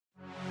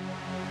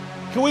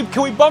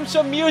Can we bump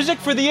some music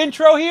for the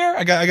intro here?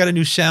 I got a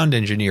new sound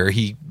engineer.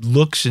 He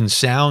looks and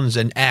sounds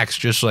and acts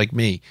just like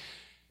me.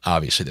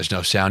 Obviously, there's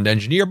no sound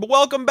engineer, but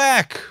welcome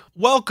back.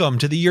 Welcome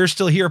to the You're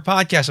Still Here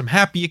podcast. I'm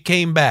happy you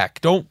came back.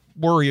 Don't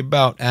worry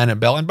about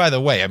Annabelle. And by the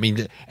way, I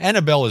mean,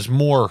 Annabelle is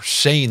more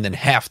sane than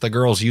half the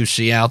girls you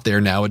see out there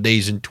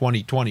nowadays in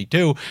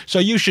 2022, so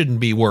you shouldn't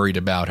be worried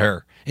about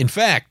her. In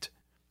fact,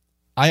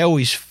 I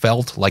always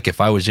felt like if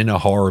I was in a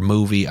horror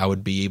movie, I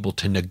would be able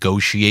to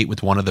negotiate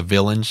with one of the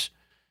villains.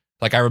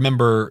 Like, I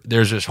remember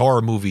there's this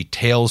horror movie,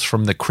 Tales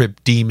from the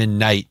Crypt Demon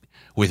Night,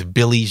 with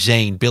Billy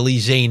Zane. Billy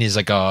Zane is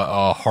like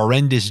a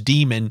horrendous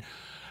demon,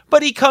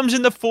 but he comes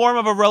in the form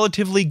of a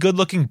relatively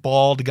good-looking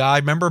bald guy.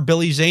 Remember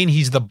Billy Zane?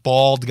 He's the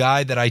bald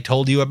guy that I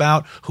told you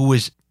about, who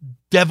is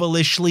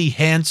devilishly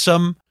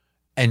handsome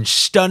and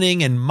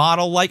stunning and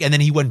model-like, and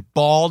then he went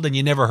bald and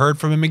you never heard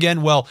from him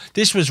again. Well,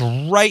 this was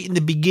right in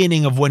the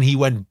beginning of when he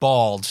went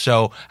bald,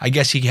 so I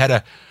guess he had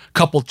a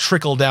couple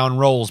trickle-down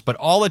roles, but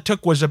all it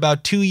took was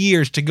about 2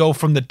 years to go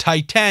from the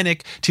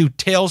Titanic to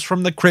Tales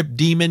from the Crypt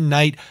Demon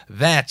Night.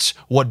 That's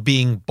what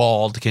being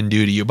bald can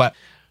do to you. But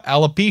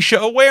alopecia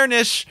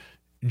awareness,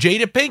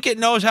 Jada Pinkett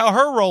knows how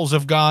her roles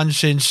have gone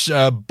since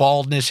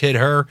baldness hit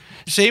her.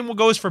 Same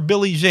goes for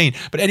Billy Zane.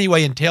 But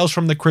anyway, in Tales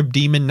from the Crypt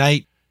Demon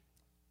Night,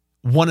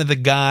 one of the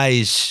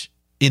guys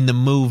in the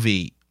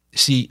movie,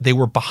 see, they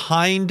were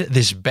behind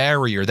this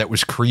barrier that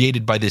was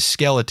created by this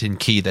skeleton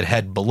key that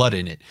had blood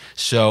in it.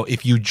 So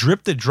if you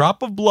dripped a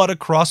drop of blood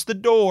across the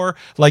door,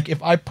 like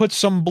if I put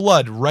some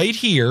blood right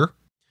here,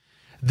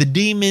 the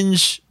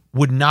demons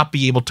would not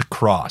be able to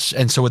cross.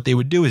 And so what they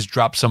would do is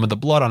drop some of the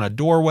blood on a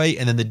doorway,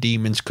 and then the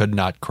demons could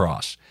not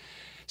cross.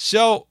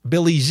 So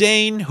Billy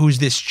Zane, who's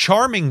this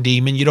charming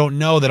demon, you don't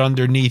know that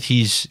underneath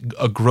he's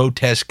a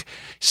grotesque,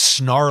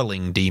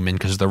 snarling demon,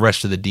 because the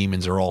rest of the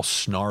demons are all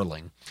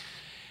snarling.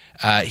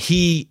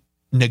 He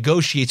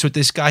negotiates with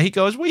this guy. He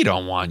goes, we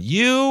don't want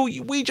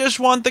you. We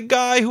just want the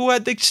guy who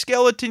had the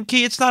skeleton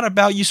key. It's not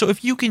about you. So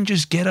if you can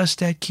just get us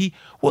that key,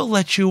 we'll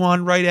let you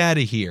on right out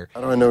of here.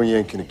 How do I know you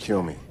ain't gonna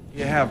kill me?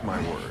 You have my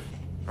word.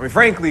 I mean,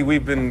 frankly,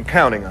 we've been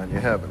counting on you,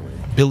 haven't we?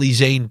 Billy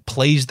Zane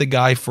plays the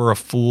guy for a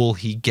fool.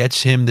 He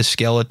gets him the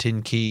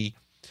skeleton key.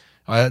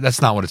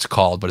 That's not what it's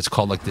called, but it's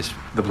called like this.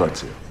 The blood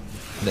seal.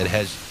 That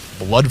has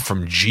blood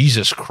from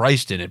Jesus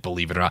Christ in it,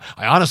 believe it or not.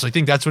 I honestly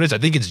think that's what it is. I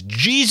think it's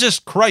Jesus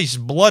Christ's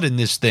blood in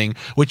this thing,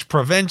 which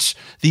prevents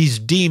these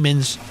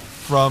demons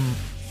from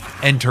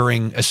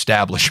entering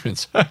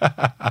establishments.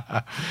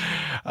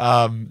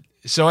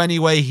 So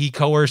anyway, he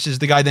coerces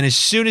the guy. Then as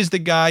soon as the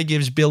guy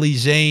gives Billy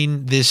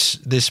Zane this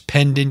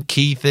pendant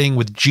key thing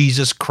with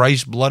Jesus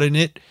Christ blood in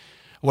it,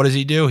 what does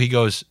he do? He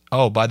goes,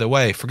 oh, by the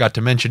way, forgot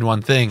to mention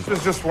one thing.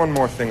 There's just one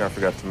more thing I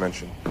forgot to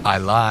mention. I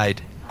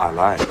lied.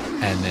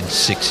 And then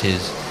sicks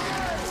his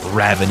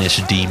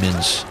ravenous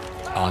demons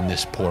on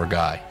this poor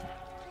guy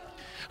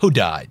who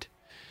died.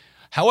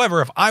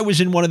 However, if I was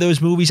in one of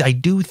those movies, I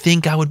do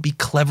think I would be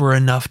clever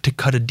enough to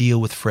cut a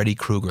deal with Freddy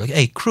Krueger. Like,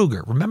 hey,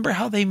 Krueger, remember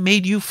how they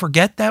made you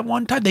forget that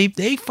one time?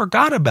 They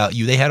forgot about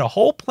you. They had a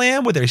whole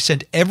plan where they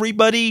sent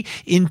everybody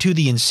into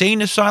the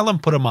insane asylum,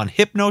 put them on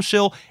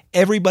Hypnosil.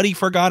 Everybody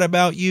forgot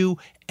about you,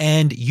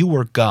 and you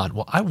were gone.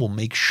 Well, I will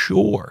make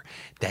sure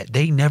that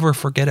they never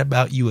forget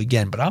about you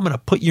again. But I'm going to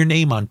put your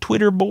name on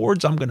Twitter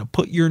boards. I'm going to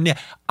put your name.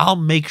 I'll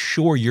make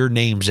sure your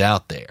name's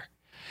out there.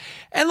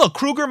 And look,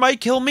 Krueger might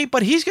kill me,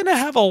 but he's going to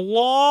have a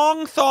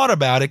long thought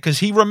about it because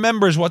he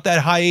remembers what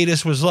that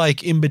hiatus was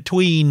like in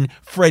between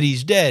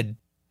Freddy's Dead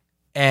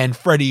and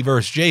Freddy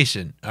vs.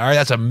 Jason. All right,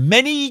 that's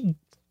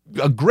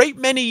a great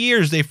many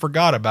years they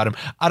forgot about him.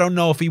 I don't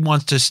know if he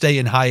wants to stay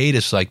in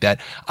hiatus like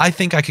that. I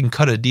think I can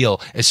cut a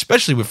deal,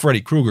 especially with Freddy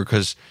Krueger,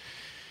 because,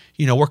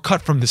 you know, we're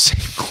cut from the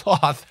same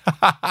cloth.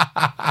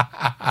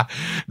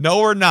 No,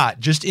 we're not.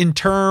 Just in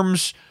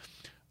terms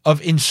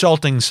of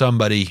insulting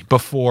somebody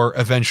before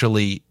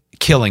eventually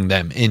killing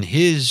them. In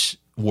his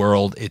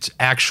world, it's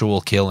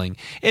actual killing.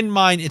 In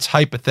mine, it's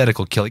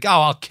hypothetical killing.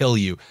 Oh, I'll kill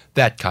you.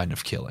 That kind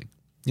of killing.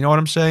 You know what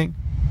I'm saying?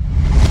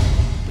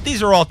 But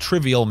these are all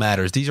trivial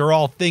matters. These are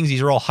all things.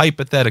 These are all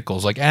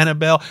hypotheticals. Like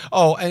Annabelle.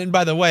 Oh, and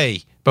by the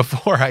way,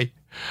 before I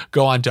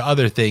go on to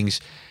other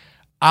things,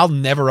 I'll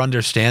never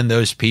understand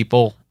those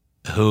people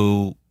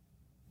who,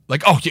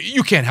 like, oh,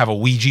 you can't have a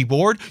Ouija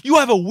board. You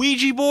have a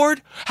Ouija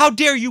board? How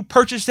dare you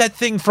purchase that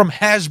thing from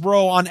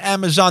Hasbro on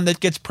Amazon that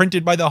gets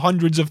printed by the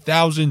hundreds of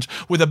thousands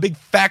with a big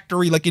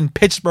factory like in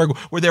Pittsburgh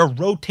where they're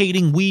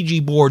rotating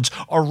Ouija boards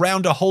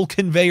around a whole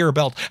conveyor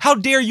belt. How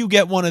dare you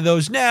get one of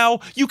those now?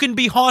 You can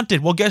be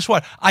haunted. Well, guess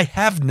what? I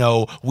have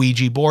no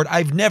Ouija board.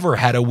 I've never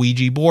had a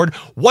Ouija board.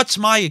 What's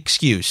my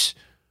excuse?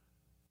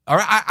 All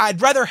right,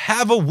 I'd rather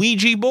have a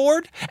Ouija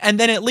board and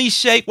then at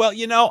least say, well,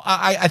 you know,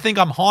 I think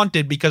I'm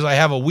haunted because I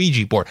have a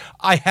Ouija board.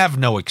 I have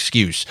no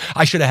excuse.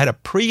 I should have had a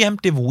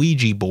preemptive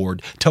Ouija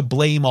board to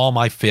blame all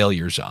my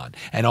failures on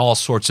and all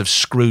sorts of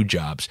screw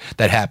jobs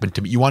that happened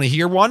to me. You want to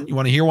hear one? You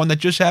want to hear one that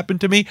just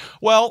happened to me?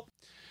 Well,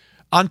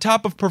 on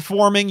top of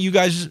performing, you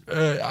guys,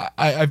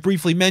 I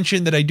briefly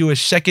mentioned that I do a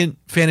second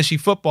fantasy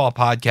football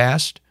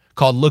podcast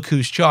called Look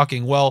Who's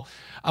Chalking. Well,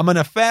 I'm going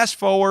to fast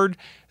forward.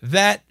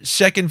 That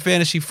second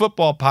fantasy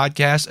football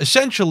podcast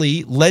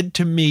essentially led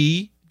to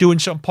me doing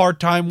some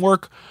part-time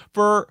work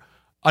for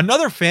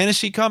another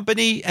fantasy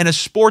company and a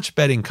sports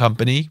betting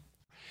company.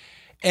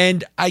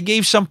 And I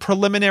gave some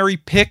preliminary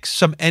picks,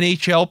 some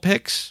NHL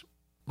picks,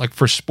 like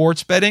for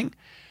sports betting,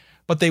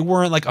 but they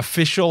weren't like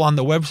official on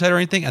the website or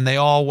anything, and they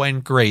all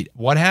went great.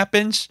 What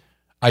happens?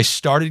 I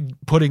started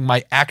putting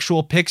my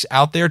actual picks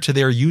out there to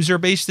their user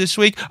base this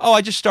week. Oh,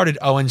 I just started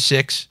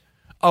 0-6,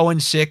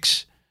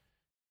 0-6.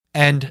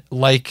 And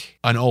like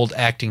an old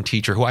acting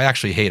teacher who I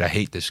actually hate, I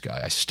hate this guy.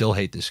 I still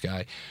hate this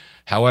guy.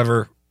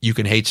 However, you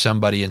can hate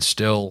somebody and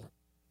still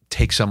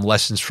take some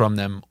lessons from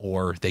them,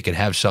 or they can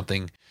have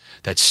something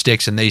that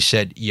sticks. And they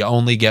said, you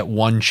only get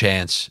one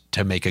chance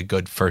to make a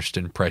good first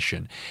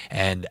impression.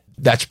 And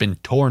that's been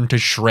torn to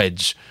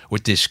shreds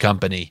with this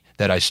company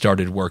that I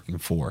started working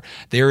for.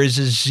 There is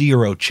a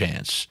 0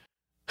 chance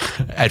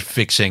at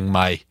fixing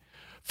my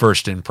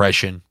first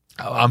impression.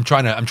 I'm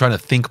trying to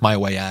think my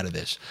way out of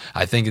this.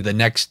 I think the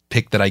next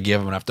pick that I give,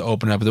 I'm going to have to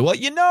open up with, well,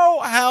 you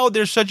know how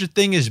there's such a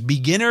thing as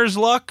beginner's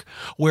luck,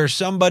 where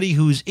somebody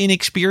who's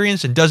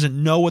inexperienced and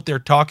doesn't know what they're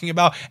talking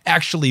about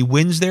actually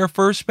wins their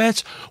first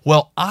bets?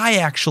 Well, I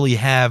actually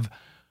have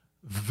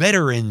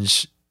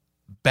veterans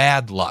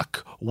bad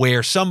luck,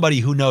 where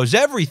somebody who knows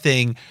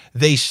everything,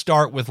 they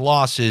start with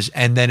losses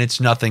and then it's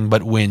nothing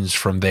but wins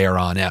from there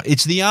on out.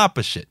 It's the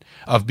opposite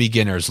of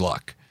beginner's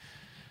luck.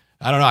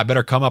 I don't know. I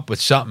better come up with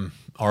something,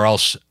 or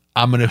else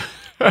I'm going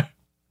to,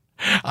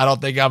 I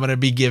don't think I'm going to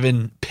be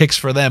giving picks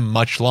for them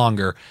much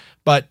longer,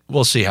 but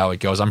we'll see how it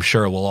goes. I'm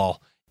sure it will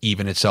all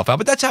even itself out,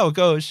 but that's how it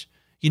goes.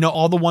 You know,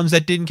 all the ones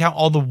that didn't count,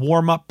 all the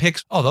warm-up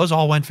picks, oh, those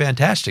all went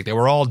fantastic. They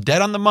were all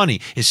dead on the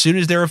money. As soon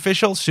as they're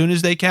official, as soon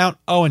as they count,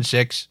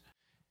 0-6.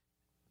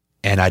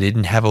 And I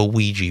didn't have a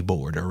Ouija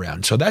board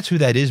around. So that's who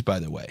that is, by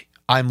the way.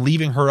 I'm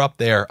leaving her up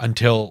there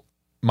until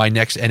my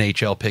next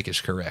NHL pick is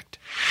correct.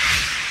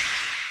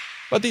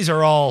 But these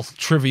are all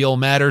trivial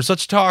matters.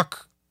 Let's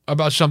talk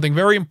about something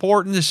very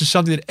important. This is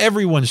something that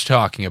everyone's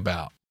talking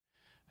about.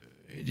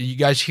 Did you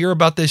guys hear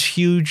about this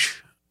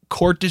huge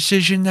court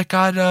decision that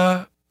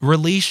got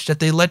released, that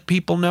they let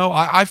people know?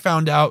 I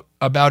found out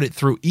about it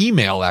through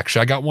email,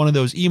 actually. I got one of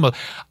those emails.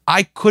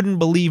 I couldn't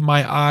believe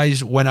my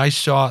eyes when I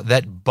saw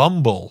that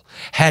Bumble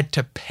had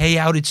to pay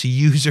out its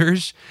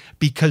users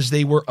because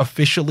they were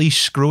officially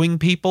screwing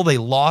people. They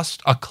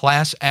lost a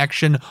class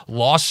action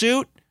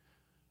lawsuit.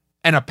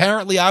 And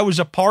apparently I was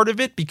a part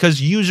of it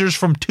because users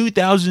from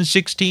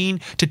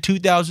 2016 to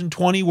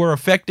 2020 were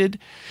affected.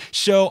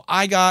 So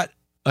I got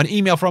an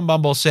email from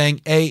Bumble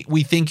saying, hey,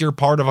 we think you're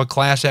part of a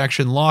class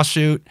action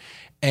lawsuit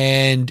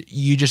and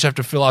you just have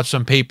to fill out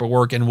some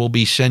paperwork and we'll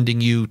be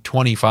sending you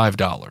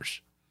 $25.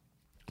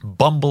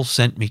 Bumble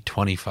sent me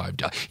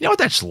 $25. You know what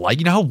that's like?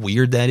 You know how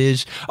weird that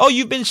is? Oh,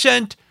 you've been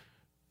sent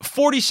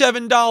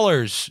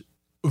 $47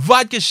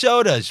 vodka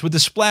sodas with a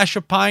splash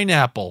of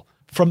pineapple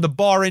from the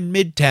bar in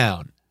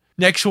Midtown.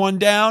 Next one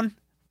down,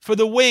 for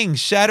the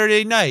Wings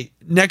Saturday night.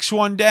 Next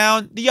one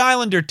down, the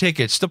Islander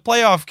tickets, the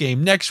playoff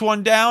game. Next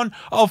one down,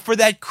 oh, for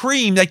that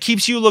cream that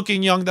keeps you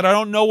looking young that I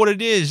don't know what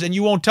it is and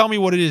you won't tell me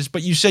what it is,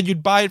 but you said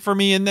you'd buy it for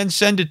me and then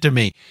send it to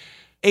me.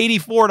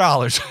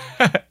 $84.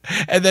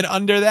 And then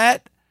under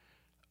that,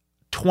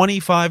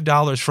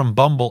 $25 from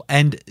Bumble,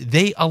 and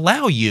they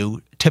allow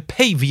you to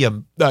pay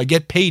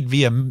get paid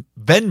via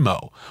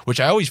Venmo, which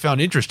I always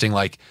found interesting.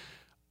 Like,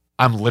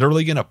 I'm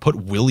literally going to put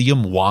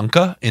William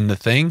Wonka in the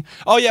thing.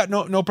 Oh, yeah,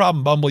 no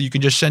problem, Bumble. You can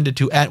just send it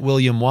to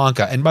 @William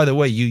Wonka. And by the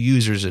way, you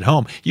users at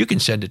home, you can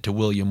send it to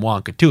William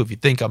Wonka, too. If you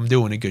think I'm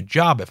doing a good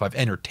job, if I've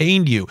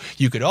entertained you,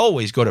 you could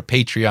always go to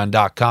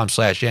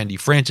patreon.com/Andy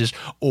Francis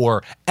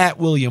or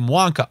 @William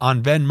Wonka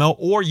on Venmo,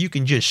 or you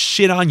can just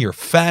sit on your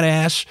fat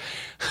ass.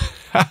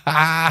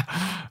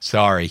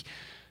 Sorry.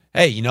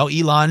 Hey, you know,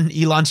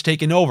 Elon's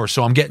taking over,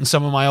 so I'm getting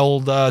some of my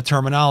old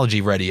terminology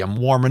ready. I'm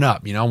warming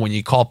up. You know, when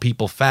you call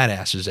people fat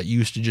asses, that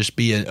used to just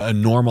be a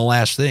normal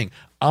ass thing.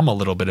 I'm a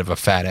little bit of a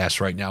fat ass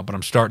right now, but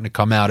I'm starting to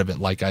come out of it,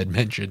 like I'd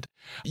mentioned.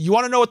 You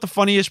want to know what the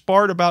funniest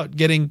part about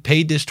getting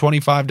paid this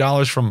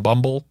 $25 from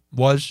Bumble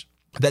was?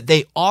 That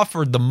they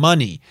offered the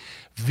money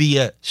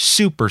via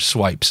super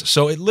swipes.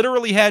 So it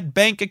literally had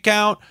bank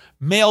account,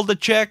 mailed a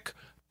check,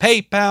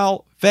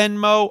 PayPal,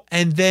 Venmo,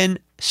 and then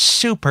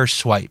super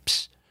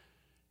swipes.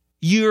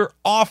 You're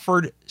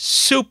offered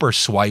super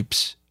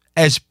swipes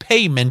as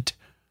payment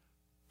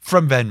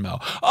from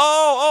Venmo.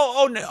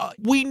 Oh, no.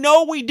 We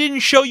know we didn't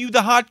show you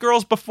the hot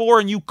girls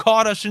before and you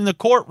caught us in the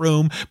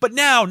courtroom, but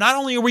now not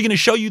only are we going to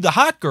show you the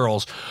hot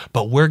girls,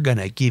 but we're going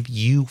to give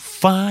you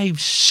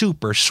 5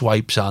 super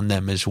swipes on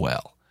them as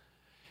well.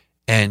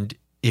 And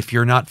if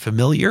you're not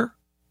familiar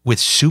with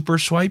super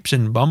swipes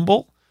in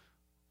Bumble,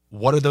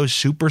 what are those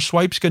super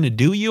swipes going to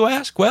do, you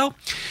ask? Well,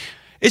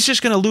 it's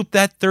just going to loop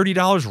that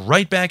 $30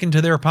 right back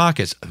into their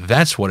pockets.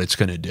 That's what it's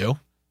going to do.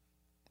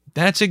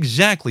 That's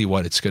exactly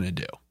what it's going to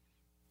do.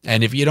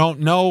 And if you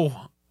don't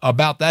know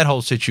about that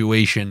whole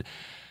situation,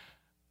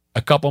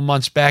 A couple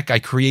months back, I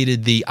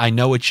created the I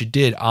Know What You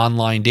Did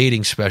online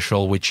dating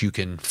special, which you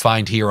can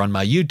find here on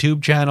my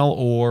YouTube channel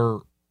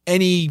or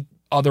any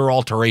other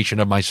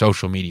alteration of my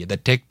social media. The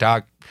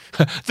TikTok,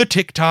 the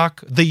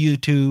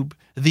YouTube,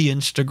 the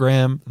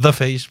Instagram, the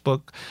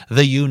Facebook,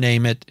 the you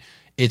name it.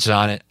 It's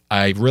on it.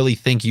 I really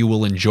think you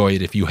will enjoy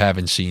it if you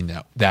haven't seen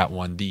that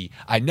one. The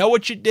I Know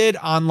What You Did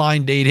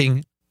online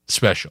dating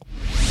special.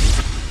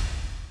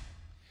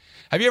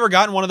 Have you ever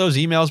gotten one of those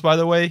emails, by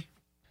the way?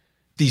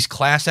 These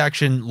class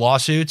action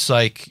lawsuits,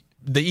 like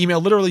the email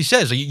literally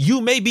says,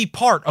 you may be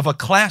part of a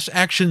class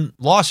action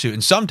lawsuit.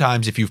 And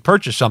sometimes if you've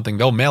purchased something,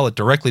 they'll mail it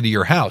directly to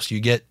your house. You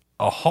get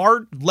a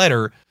hard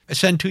letter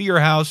sent to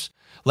your house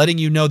letting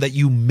you know that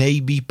you may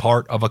be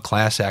part of a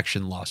class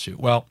action lawsuit.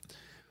 Well,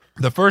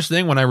 the first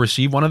thing when I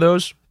receive one of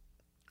those,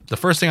 the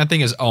first thing I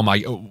think is, oh my,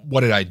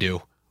 what did I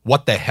do?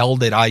 What the hell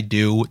did I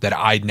do that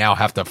I now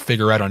have to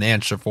figure out an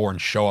answer for and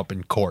show up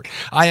in court?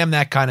 I am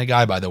that kind of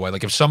guy, by the way.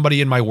 Like if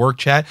somebody in my work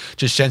chat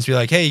just sends me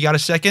like, hey, you got a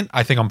second?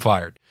 I think I'm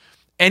fired.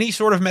 Any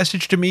sort of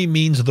message to me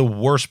means the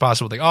worst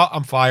possible thing. Oh,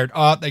 I'm fired.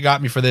 Oh, they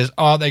got me for this.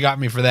 Oh, they got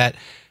me for that.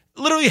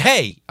 Literally,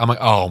 hey. I'm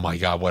like, oh my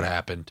God, what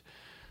happened?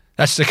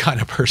 That's the kind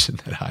of person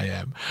that I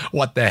am.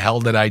 What the hell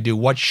did I do?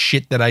 What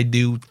shit did I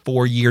do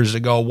 4 years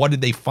ago? What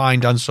did they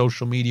find on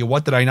social media?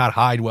 What did I not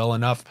hide well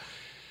enough?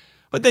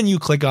 But then you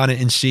click on it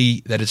and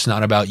see that it's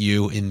not about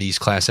you in these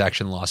class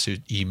action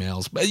lawsuit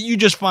emails. But you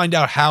just find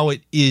out how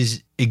it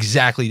is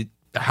exactly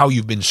how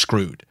you've been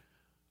screwed.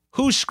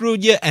 Who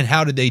screwed you and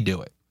how did they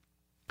do it?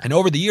 And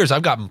over the years,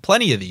 I've gotten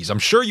plenty of these. I'm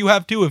sure you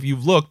have too if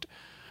you've looked.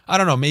 I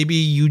don't know, maybe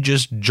you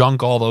just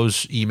junk all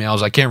those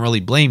emails. I can't really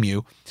blame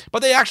you.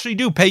 But they actually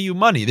do pay you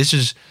money. This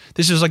is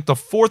like the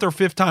fourth or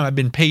fifth time I've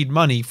been paid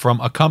money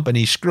from a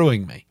company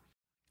screwing me.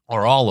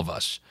 Or all of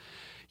us.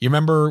 You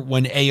remember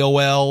when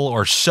AOL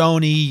or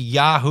Sony,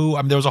 Yahoo,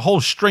 I mean, there was a whole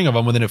string of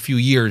them within a few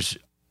years.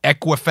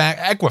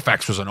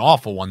 Equifax was an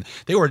awful one.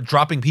 They were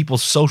dropping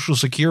people's social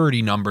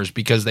security numbers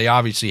because they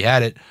obviously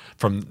had it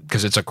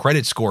because it's a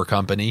credit score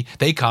company.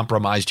 They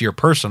compromised your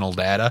personal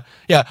data.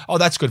 Yeah, oh,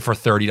 that's good for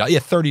 $30. Yeah,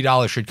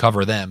 $30 should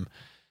cover them.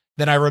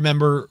 Then I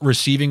remember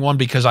receiving one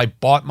because I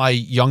bought my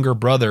younger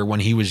brother when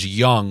he was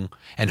young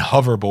and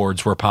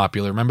hoverboards were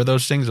popular. Remember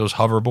those things, those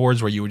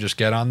hoverboards where you would just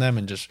get on them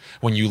and just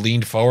when you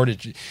leaned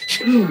forward,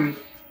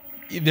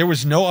 there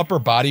was no upper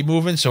body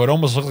movement. So it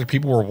almost looked like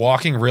people were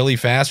walking really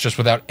fast just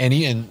without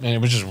any. And it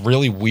was just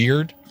really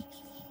weird.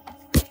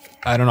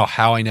 I don't know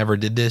how I never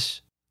did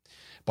this,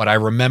 but I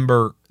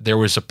remember there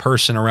was a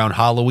person around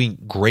Halloween,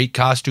 great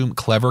costume,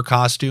 clever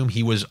costume.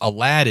 He was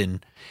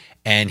Aladdin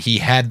and he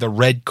had the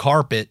red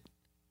carpet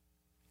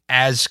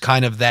as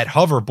kind of that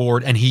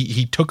hoverboard, and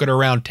he took it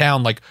around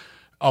town like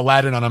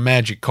Aladdin on a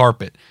magic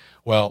carpet.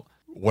 Well,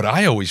 what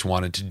I always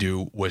wanted to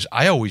do was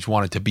I always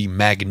wanted to be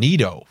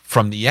Magneto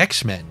from the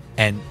X-Men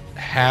and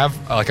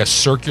have like a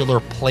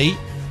circular plate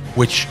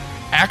which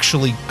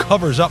actually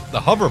covers up the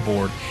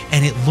hoverboard,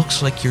 and it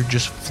looks like you're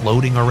just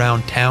floating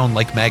around town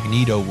like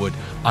Magneto would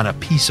on a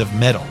piece of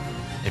metal.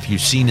 If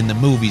you've seen in the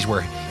movies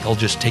where he'll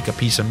just take a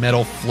piece of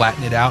metal,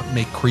 flatten it out,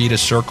 create a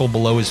circle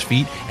below his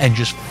feet, and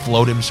just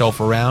float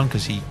himself around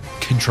because he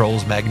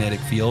controls magnetic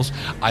fields.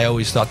 I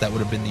always thought that would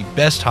have been the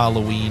best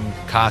Halloween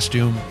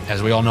costume.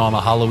 As we all know, I'm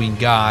a Halloween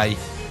guy,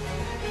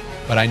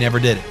 but I never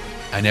did it.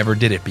 I never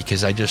did it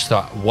because I just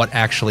thought, what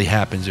actually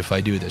happens if I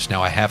do this?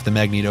 Now I have the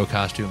Magneto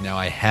costume. Now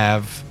I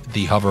have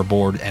the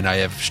hoverboard, and I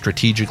have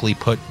strategically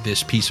put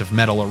this piece of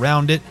metal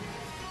around it.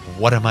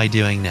 What am I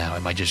doing now?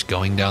 Am I just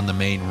going down the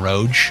main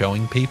road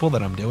showing people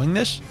that I'm doing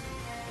this?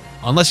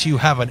 Unless you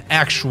have an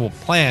actual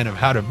plan of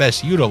how to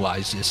best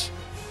utilize this.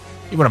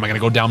 What, am I going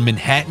to go down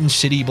Manhattan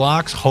city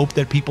blocks, hope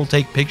that people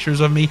take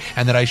pictures of me,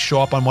 and that I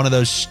show up on one of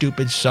those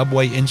stupid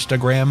Subway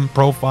Instagram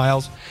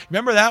profiles?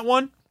 Remember that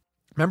one?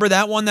 Remember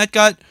that one that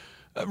got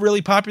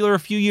really popular a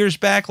few years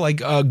back? Like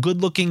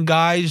good-looking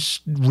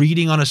guys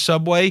reading on a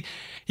Subway?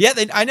 Yeah,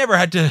 I never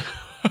had to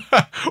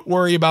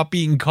worry about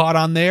being caught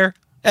on there.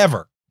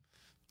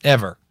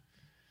 Ever.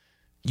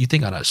 You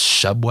think on a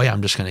Subway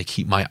I'm just going to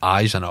keep my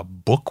eyes on a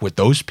book with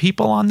those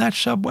people on that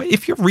Subway?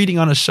 If you're reading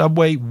on a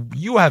Subway,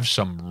 you have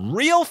some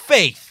real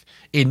faith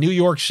in New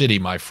York City,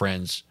 my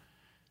friends.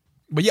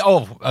 But yeah,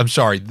 oh, I'm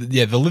sorry.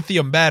 Yeah, the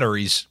lithium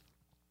batteries.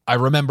 I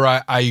remember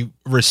I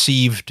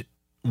received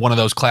one of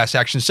those class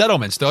action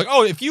settlements. They're like,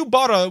 oh, if you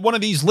bought one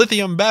of these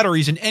lithium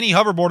batteries in any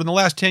hoverboard in the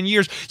last 10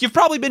 years, you've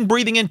probably been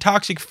breathing in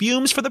toxic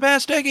fumes for the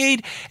past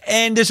decade,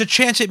 and there's a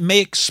chance it may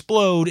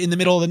explode in the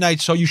middle of the night,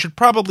 so you should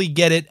probably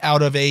get it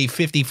out of a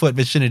 50-foot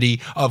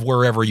vicinity of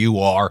wherever you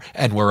are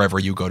and wherever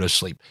you go to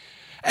sleep.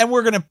 And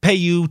we're going to pay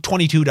you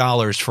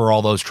 $22 for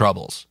all those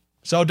troubles.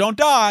 So don't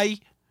die.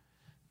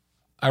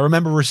 I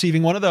remember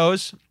receiving one of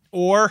those.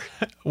 Or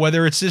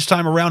whether it's this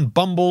time around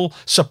Bumble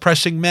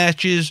suppressing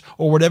matches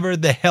or whatever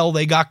the hell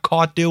they got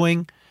caught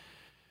doing.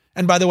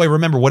 And by the way,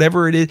 remember,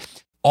 whatever it is,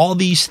 all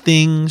these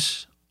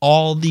things,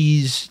 all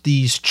these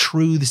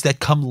truths that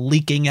come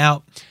leaking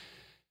out,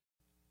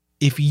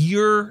 if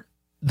you're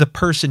the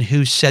person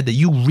who said that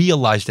you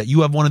realize that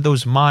you have one of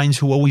those minds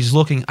who always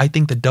looking, I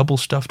think the double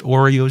stuffed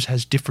Oreos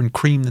has different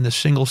cream than the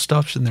single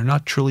stuffs and they're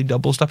not truly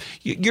double stuffed.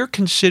 You're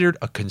considered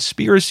a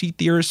conspiracy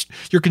theorist.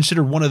 You're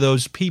considered one of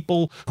those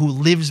people who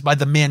lives by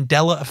the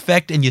Mandela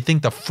effect and you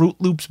think the Fruit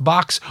Loops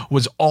box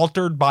was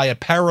altered by a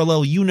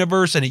parallel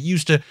universe and it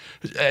used to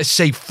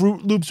say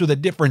Fruit Loops with a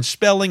different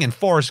spelling and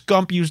Forrest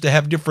Gump used to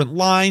have different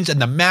lines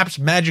and the maps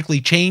magically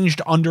changed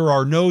under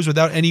our nose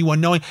without anyone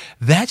knowing.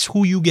 That's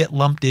who you get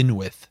lumped in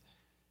with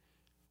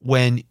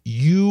when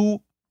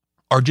you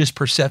are just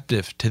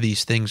perceptive to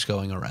these things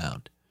going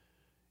around.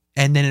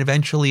 And then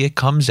eventually it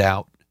comes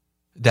out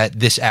that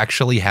this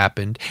actually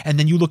happened. And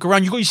then you look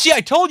around, you go, you see,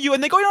 I told you.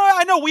 And they go, no,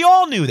 I know, we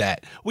all knew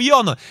that. We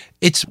all know.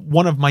 It's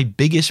one of my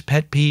biggest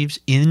pet peeves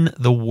in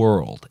the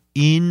world.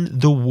 When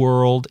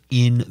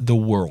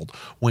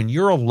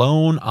you're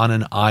alone on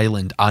an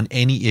island on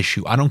any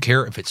issue, I don't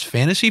care if it's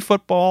fantasy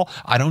football,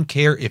 I don't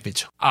care if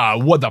it's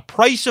what the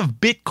price of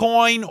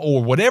Bitcoin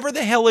or whatever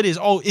the hell it is.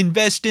 Oh,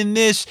 invest in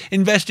this,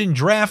 invest in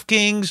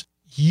DraftKings,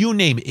 you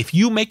name it. If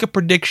you make a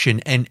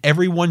prediction and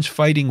everyone's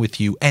fighting with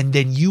you and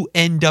then you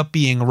end up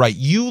being right,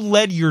 you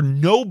led your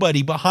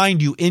nobody behind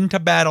you into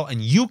battle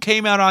and you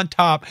came out on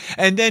top.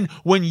 And then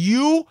when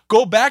you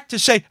go back to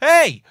say,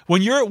 hey,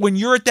 when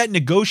you're at that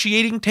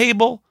negotiating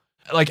table,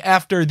 like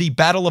after the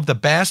Battle of the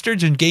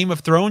Bastards in Game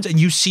of Thrones, and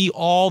you see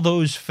all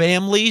those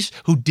families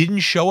who didn't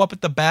show up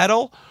at the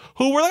battle,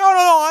 who were like, oh,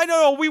 no, I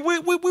know, we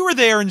were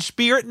there in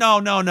spirit.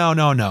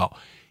 No.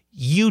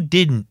 You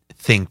didn't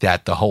think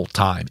that the whole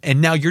time.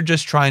 And now you're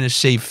just trying to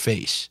save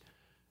face.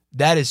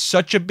 That is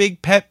such a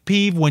big pet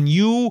peeve when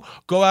you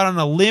go out on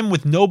a limb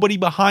with nobody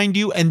behind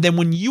you. And then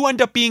when you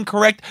end up being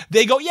correct,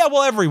 they go, yeah,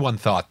 well, everyone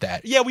thought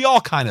that. Yeah, we all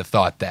kind of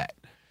thought that.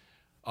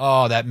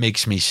 Oh, that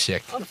makes me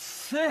sick. I'm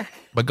sick.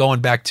 But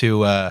going back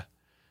to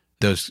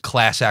those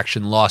class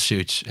action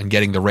lawsuits and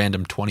getting the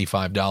random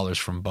 $25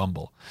 from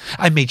Bumble,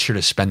 I made sure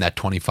to spend that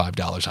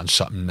 $25 on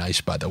something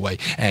nice, by the way.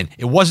 And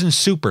it wasn't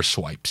super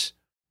swipes.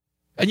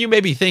 And you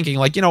may be thinking,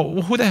 like,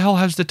 who the hell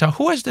has the time?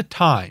 Who has the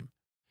time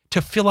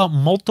to fill out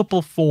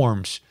multiple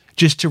forms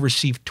just to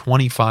receive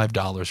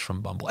 $25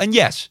 from Bumble? And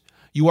yes,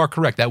 you are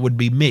correct. That would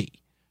be me.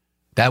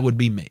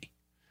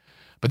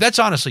 But that's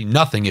honestly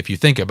nothing if you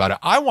think about it.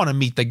 I want to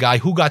meet the guy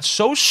who got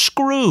so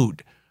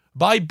screwed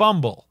by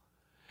Bumble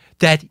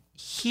that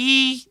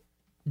he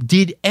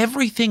did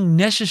everything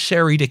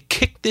necessary to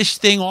kick this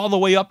thing all the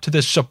way up to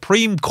the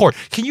Supreme Court.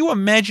 Can you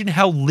imagine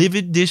how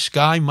livid this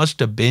guy must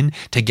have been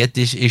to get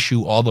this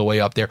issue all the way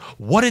up there?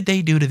 What did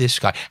they do to this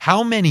guy?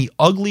 How many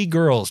ugly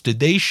girls did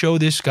they show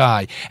this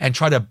guy and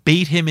try to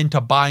bait him into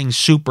buying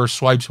super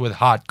swipes with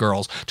hot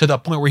girls to the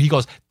point where he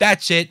goes,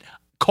 that's it,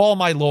 call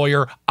my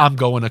lawyer, I'm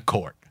going to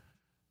court.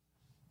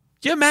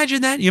 Do you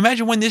imagine that? You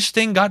imagine when this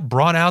thing got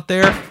brought out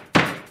there?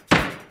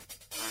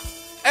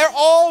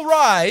 All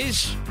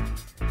rise.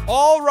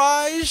 All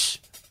rise.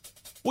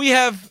 We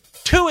have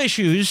two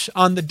issues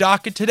on the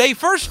docket today.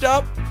 First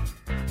up,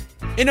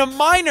 in a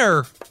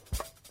minor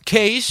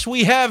case,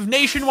 we have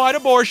nationwide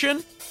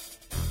abortion.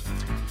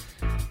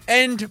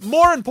 And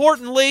more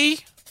importantly,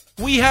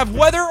 we have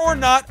whether or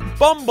not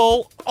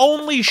Bumble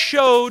only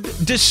showed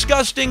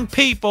disgusting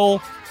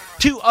people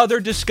to other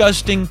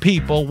disgusting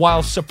people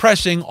while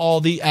suppressing all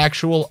the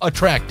actual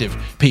attractive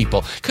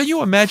people. Can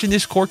you imagine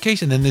this court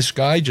case? And then this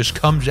guy just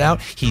comes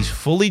out. He's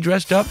fully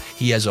dressed up.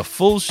 He has a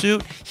full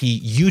suit. He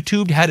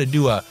YouTubed how to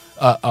do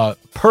a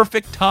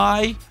perfect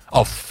tie,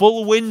 a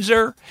full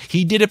Windsor.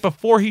 He did it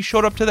before he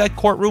showed up to that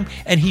courtroom,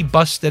 and he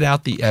busted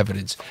out the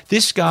evidence.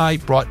 This guy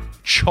brought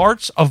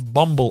charts of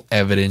Bumble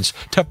evidence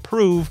to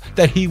prove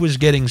that he was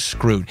getting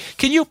screwed.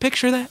 Can you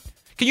picture that?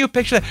 Can you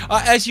picture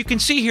that? As you can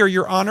see here,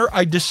 Your Honor,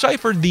 I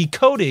deciphered the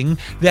coding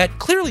that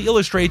clearly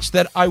illustrates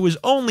that I was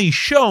only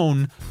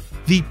shown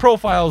the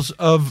profiles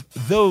of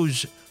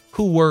those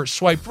who were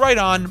swiped right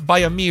on by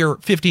a mere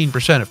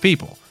 15% of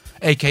people.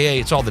 AKA,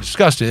 it's all the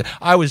disgusting.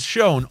 I was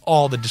shown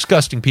all the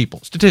disgusting people,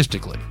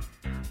 statistically.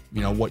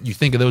 What you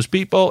think of those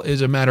people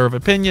is a matter of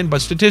opinion,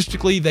 but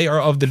statistically, they are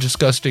of the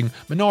disgusting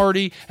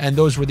minority, and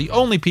those were the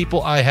only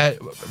people I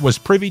was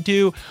privy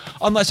to,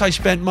 unless I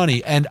spent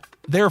money, and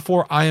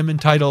therefore I am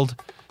entitled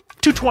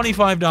to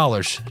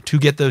 $25 to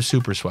get those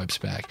super swipes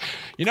back.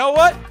 You know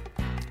what?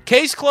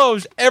 Case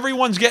closed.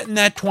 Everyone's getting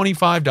that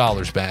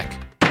 $25 back.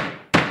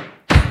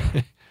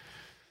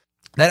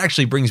 That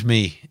actually brings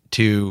me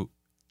to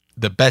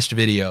the best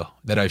video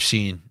that I've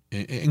seen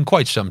in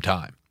quite some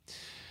time.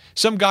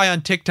 Some guy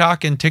on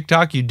TikTok, and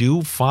TikTok, you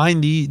do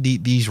find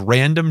these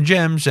random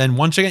gems. And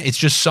once again, it's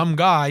just some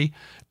guy.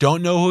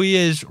 Don't know who he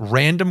is.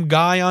 Random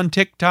guy on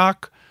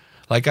TikTok.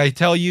 Like I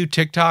tell you,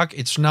 TikTok,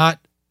 it's not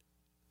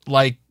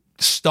like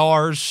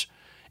stars.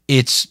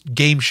 It's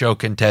game show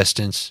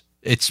contestants.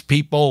 It's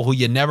people who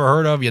you never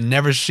heard of, you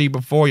never see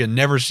before, you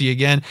never see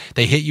again.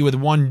 They hit you with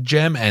one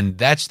gem, and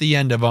that's the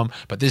end of them.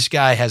 But this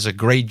guy has a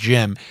great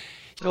gem.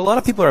 A lot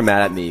of people are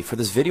mad at me for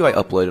this video I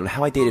uploaded on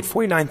how I dated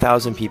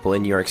 49,000 people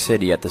in New York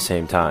City at the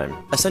same time.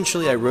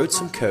 Essentially, I wrote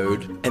some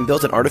code and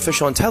built an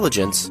artificial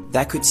intelligence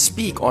that could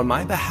speak on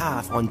my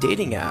behalf on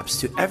dating apps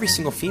to every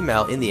single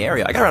female in the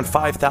area. I got around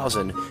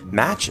 5,000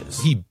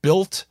 matches. He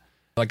built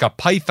like a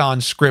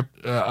Python script,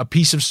 a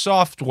piece of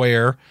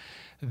software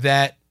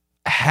that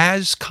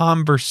has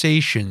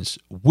conversations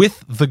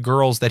with the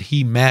girls that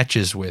he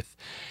matches with,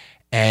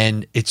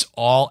 and it's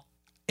all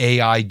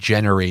AI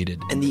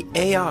generated. And the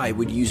AI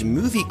would use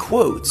movie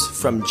quotes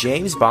from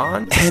James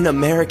Bond and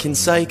American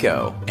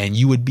Psycho. And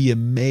you would be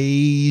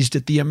amazed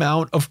at the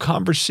amount of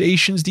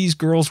conversations these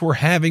girls were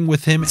having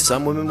with him.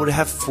 Some women would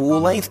have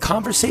full-length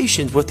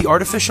conversations with the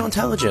artificial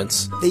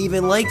intelligence. They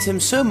even liked him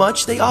so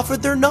much they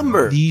offered their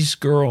number. These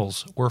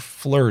girls were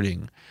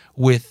flirting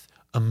with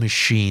a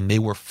machine. They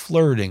were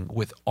flirting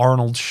with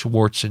Arnold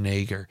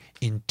Schwarzenegger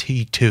in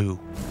T2.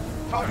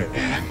 I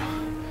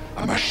am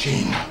a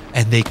machine.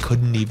 And they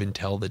couldn't even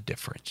tell the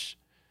difference.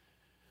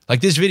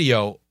 Like this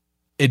video,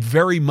 it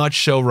very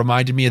much so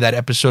reminded me of that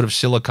episode of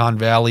Silicon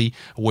Valley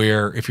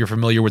where, if you're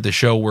familiar with the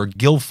show, where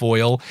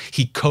Guilfoyle,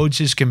 he codes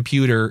his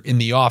computer in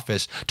the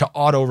office to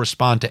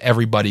auto-respond to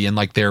everybody in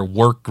like their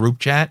work group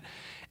chat.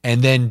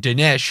 And then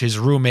Dinesh, his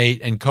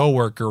roommate and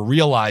coworker,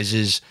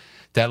 realizes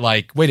that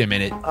like, wait a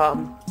minute.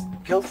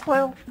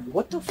 Guilfoyle,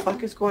 what the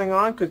fuck is going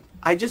on? Because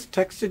I just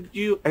texted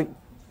you and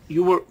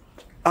you were,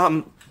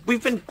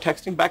 we've been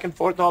texting back and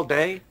forth all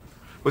day.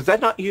 Was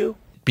that not you?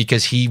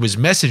 Because he was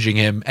messaging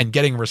him and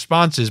getting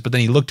responses, but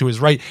then he looked to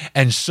his right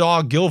and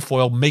saw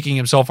Guilfoyle making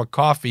himself a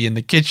coffee in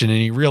the kitchen, and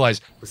he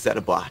realized, was that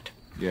a bot?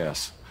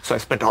 Yes. So I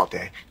spent all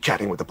day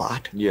chatting with the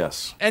bot?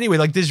 Yes. Anyway,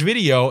 like this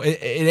video, it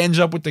ends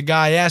up with the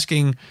guy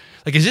asking,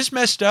 like, is this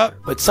messed up?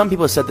 But some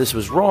people said this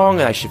was wrong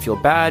and I should feel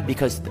bad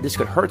because this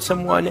could hurt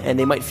someone and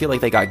they might feel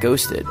like they got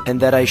ghosted and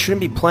that I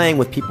shouldn't be playing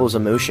with people's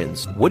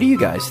emotions. What do you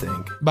guys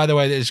think? By the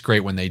way, it's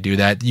great when they do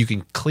that. You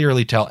can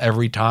clearly tell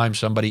every time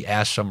somebody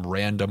asks some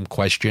random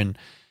question,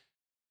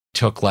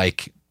 took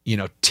like, you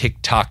know,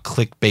 TikTok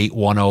clickbait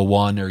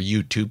 101 or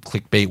YouTube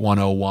clickbait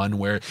 101,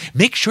 where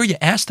make sure you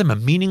ask them a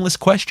meaningless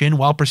question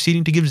while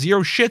proceeding to give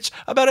zero shits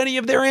about any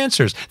of their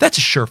answers. That's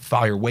a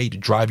surefire way to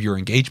drive your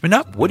engagement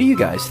up. What do you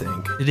guys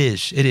think? It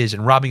is.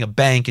 And robbing a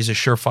bank is a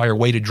surefire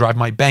way to drive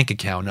my bank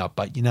account up.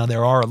 But, you know,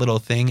 there are a little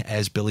thing,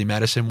 as Billy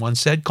Madison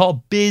once said,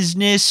 called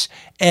business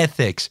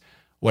ethics.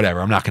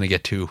 Whatever. I'm not going to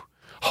get too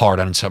hard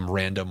on some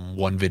random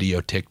one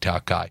video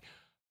TikTok guy.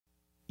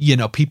 You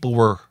know, people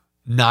were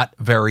not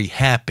very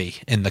happy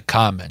in the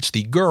comments.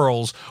 The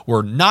girls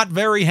were not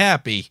very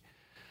happy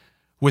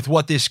with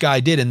what this guy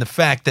did and the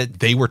fact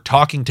that they were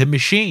talking to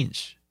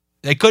machines.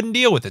 They couldn't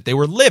deal with it. They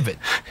were livid.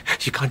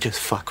 You can't just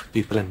fuck with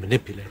people and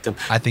manipulate them.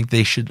 I think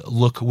they should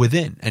look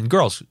within. And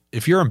girls,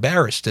 if you're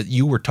embarrassed that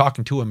you were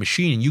talking to a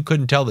machine and you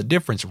couldn't tell the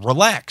difference,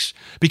 relax.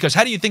 Because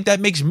how do you think that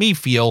makes me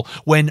feel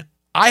when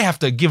I have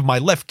to give my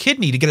left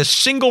kidney to get a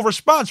single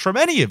response from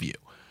any of you?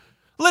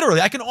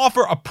 Literally, I can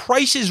offer a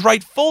Price is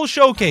Right full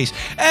showcase,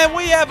 and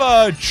we have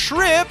a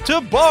trip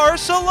to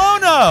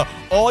Barcelona.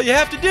 All you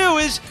have to do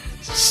is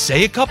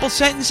say a couple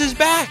sentences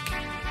back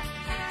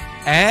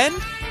and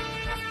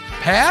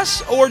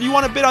pass, or do you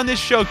want to bid on this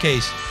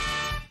showcase?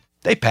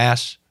 They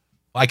pass.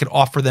 I could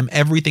offer them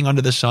everything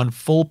under the sun,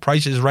 full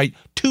Price is Right,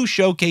 2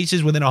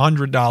 showcases within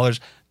 $100.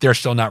 They're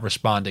still not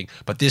responding.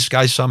 But this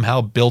guy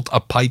somehow built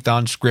a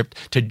Python script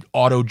to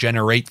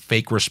auto-generate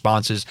fake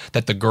responses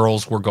that the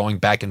girls were going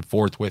back and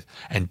forth with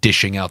and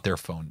dishing out their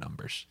phone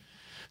numbers.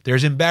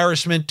 There's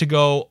embarrassment to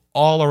go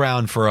all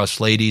around for us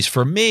ladies,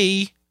 for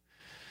me,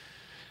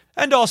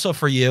 and also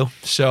for you.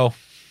 So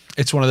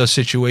it's one of those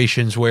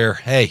situations where,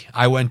 hey,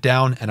 I went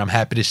down and I'm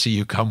happy to see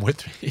you come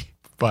with me.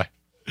 But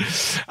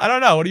I don't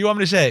know. What do you want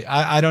me to say?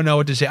 I don't know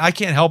what to say. I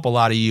can't help a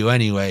lot of you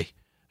anyway.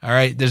 All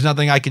right? There's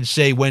nothing I can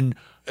say when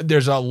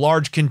there's a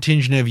large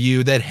contingent of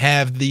you that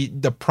have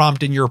the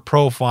prompt in your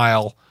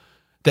profile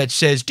that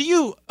says, do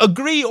you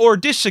agree or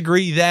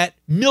disagree that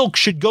milk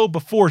should go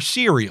before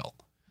cereal?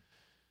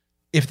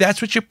 If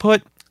that's what you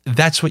put,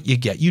 that's what you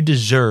get. You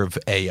deserve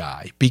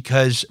AI,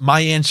 because my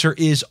answer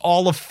is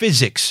all of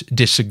physics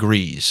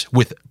disagrees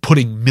with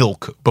putting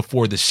milk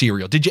before the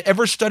cereal. Did you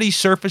ever study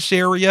surface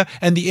area?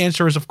 And the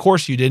answer is, of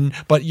course you didn't,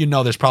 but you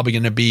know there's probably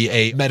going to be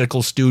a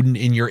medical student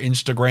in your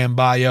Instagram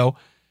bio.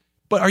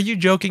 But are you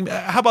joking?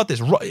 How about this?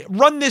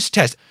 Run this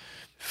test.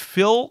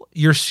 Fill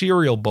your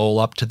cereal bowl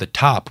up to the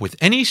top with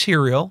any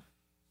cereal,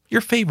 your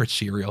favorite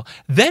cereal,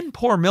 then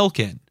pour milk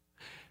in.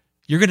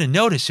 You're going to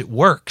notice it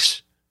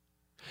works.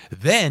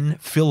 Then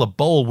fill a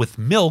bowl with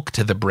milk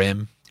to the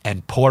brim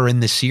and pour in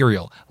the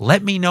cereal.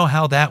 Let me know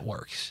how that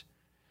works.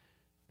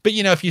 But,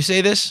 you know, if you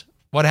say this,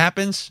 what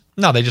happens?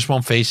 No, they just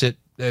won't face it.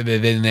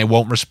 Then they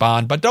won't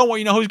respond. But don't worry,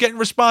 you know who's getting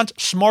response?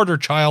 Smarter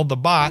Child, the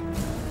bot.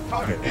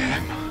 I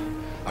am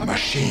a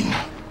machine.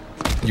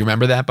 You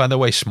remember that, by the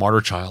way?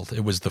 Smarter Child.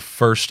 It was the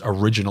first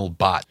original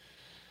bot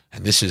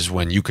And this is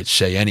when you could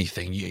say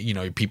anything. You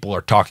know, people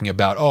are talking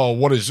about, oh,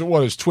 what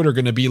is Twitter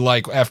going to be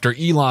like after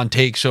Elon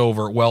takes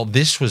over? Well,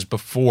 this was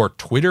before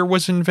Twitter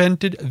was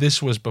invented.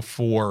 This was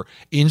before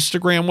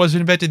Instagram was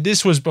invented.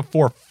 This was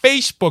before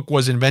Facebook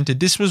was invented.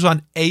 This was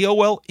on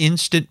AOL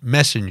Instant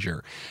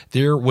Messenger.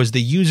 There was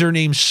the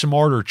username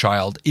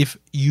SmarterChild. If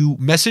you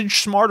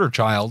message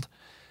SmarterChild,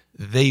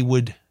 they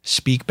would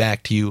speak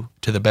back to you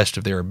to the best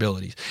of their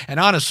abilities.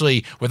 And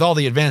honestly, with all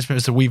the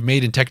advancements that we've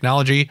made in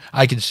technology,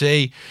 I could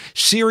say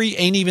Siri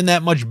ain't even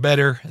that much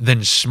better than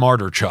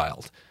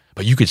SmarterChild.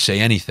 But you could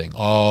say anything.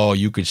 Oh,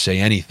 you could say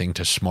anything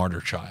to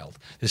SmarterChild.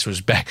 This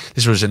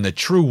was in the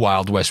true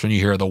Wild West, when you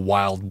hear the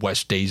Wild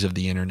West days of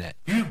the internet.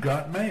 You've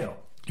got mail.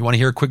 You want to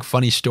hear a quick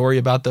funny story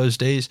about those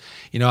days?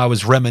 You know, I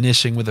was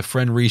reminiscing with a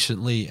friend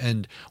recently,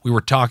 and we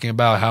were talking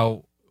about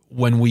how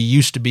when we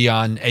used to be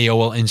on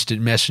AOL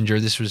Instant Messenger,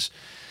 this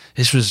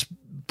was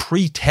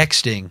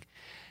pre-texting,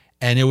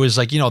 and it was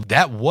like, you know,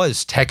 that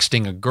was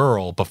texting a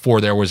girl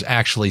before there was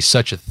actually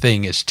such a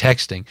thing as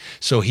texting.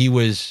 So he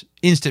was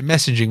instant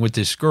messaging with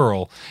this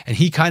girl, and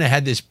he kind of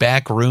had this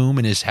back room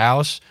in his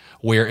house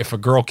where if a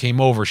girl came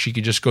over, she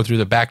could just go through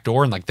the back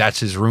door, and like that's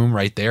his room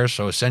right there.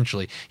 So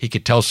essentially he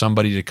could tell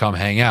somebody to come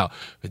hang out.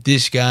 But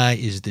this guy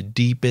is the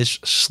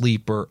deepest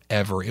sleeper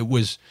ever. It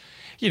was,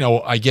 you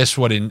know, I guess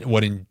what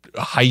in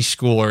high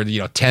school or, you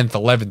know, 10th,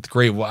 11th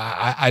grade, well,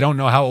 I don't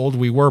know how old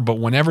we were, but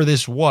whenever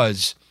this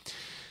was,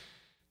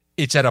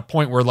 it's at a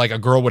point where like a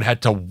girl would have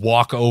to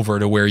walk over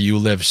to where you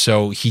live.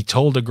 So he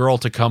told a girl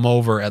to come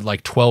over at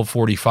like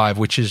 12:45,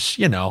 which is,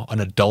 you know, an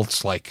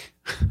adult's like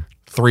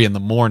 3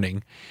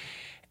 a.m.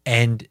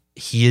 And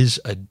he is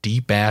a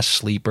deep ass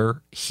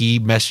sleeper. He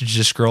messaged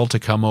this girl to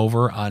come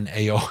over on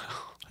AOL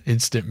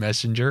Instant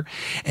Messenger,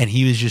 and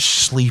he was just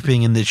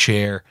sleeping in the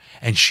chair,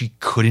 and she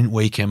couldn't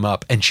wake him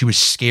up, and she was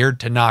scared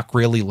to knock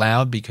really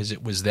loud because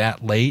it was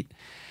that late.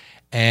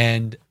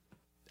 And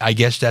I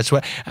guess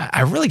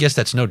I really guess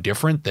that's no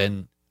different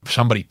than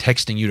somebody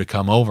texting you to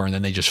come over and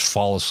then they just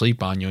fall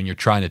asleep on you and you're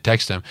trying to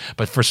text them.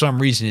 But for some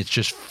reason, it's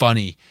just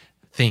funny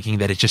thinking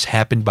that it just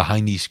happened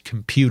behind these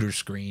computer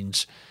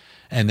screens.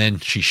 And then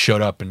she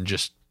showed up and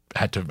just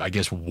had to, I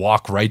guess,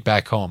 walk right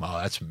back home. Oh,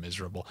 that's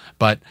miserable.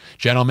 But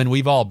gentlemen,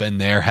 we've all been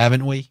there,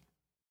 haven't we?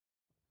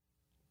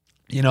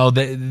 You know,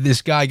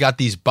 this guy got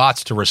these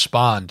bots to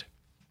respond.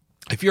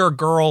 If you're a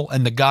girl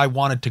and the guy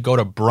wanted to go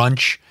to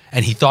brunch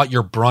and he thought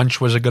your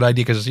brunch was a good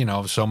idea because, you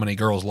know, so many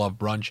girls love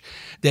brunch,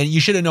 then you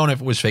should have known if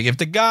it was fake. If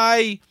the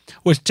guy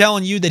was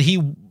telling you that he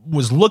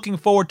was looking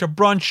forward to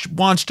brunch,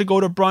 wants to go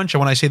to brunch, and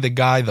when I say the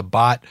guy, the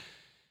bot,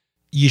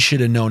 you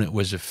should have known it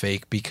was a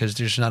fake, because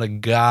there's not a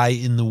guy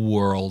in the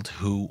world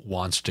who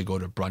wants to go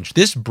to brunch.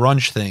 This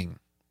brunch thing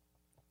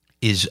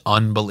is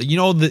unbelievable. You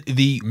know,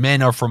 the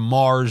men are from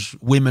Mars,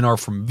 women are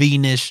from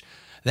Venus,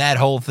 that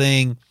whole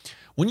thing.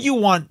 When you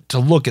want to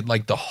look at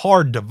like the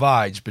hard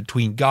divides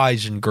between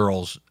guys and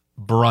girls,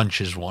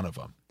 brunch is one of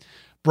them.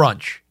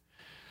 Brunch.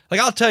 Like,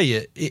 I'll tell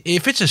you,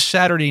 if it's a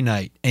Saturday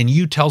night and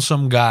you tell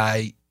some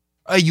guy,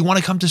 hey, you want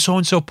to come to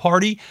so-and-so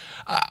party?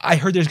 I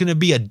heard there's going to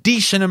be a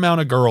decent amount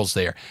of girls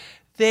there.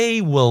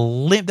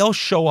 They'll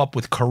show up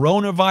with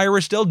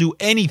coronavirus. They'll do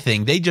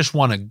anything. They just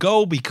want to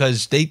go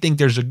because they think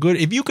there's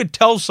if you could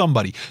tell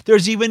somebody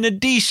there's even a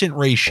decent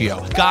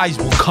ratio, guys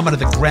will come out of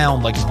the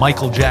ground like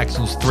Michael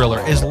Jackson's Thriller,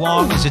 as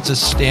long as it's a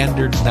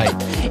standard night.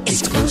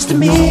 It's close to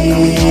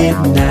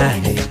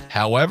midnight.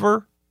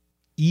 However,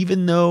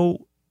 even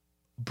though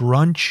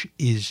brunch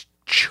is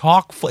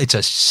chock full, it's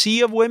a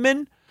sea of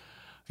women,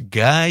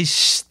 guys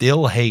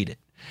still hate it.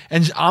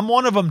 And I'm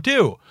one of them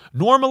too.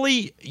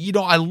 Normally, you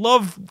know, I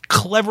love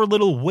clever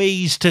little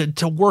ways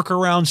to work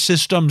around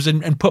systems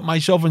and put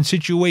myself in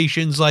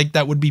situations like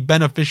that would be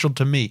beneficial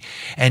to me.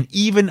 And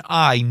even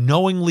I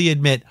knowingly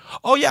admit,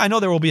 oh yeah, I know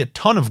there will be a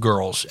ton of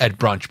girls at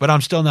brunch, but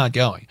I'm still not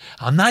going.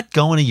 I'm not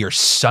going to your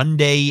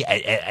Sunday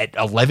at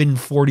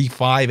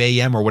 11:45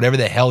 a.m. or whatever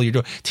the hell you're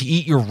doing to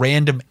eat your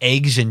random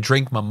eggs and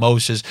drink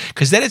mimosas,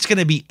 because then it's going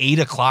to be 8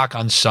 o'clock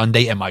on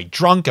Sunday. Am I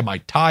drunk? Am I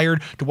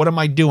tired? What am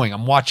I doing?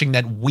 I'm watching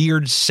that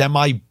weird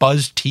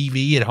semi-buzz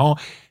TV at home.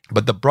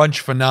 But the brunch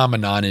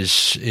phenomenon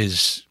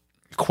is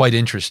quite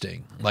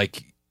interesting.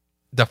 Like,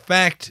 the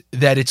fact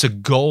that it's a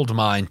gold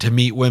mine to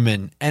meet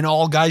women and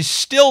all guys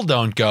still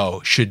don't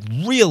go should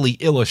really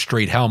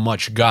illustrate how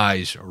much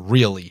guys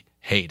really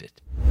hate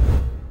it.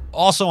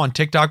 Also on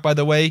TikTok, by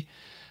the way,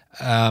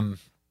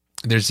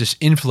 there's this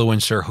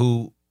influencer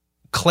who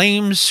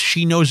claims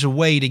she knows a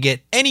way to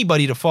get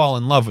anybody to fall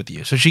in love with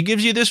you. So she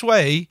gives you this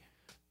way.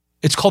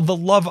 It's called the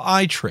love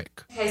eye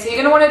trick. Okay, so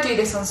you're going to want to do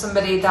this on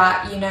somebody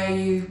that you know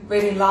you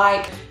really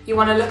like. You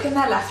want to look in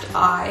their left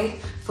eye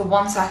for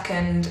 1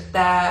 second,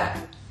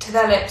 to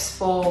their lips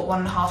for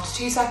 1.5 to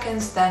 2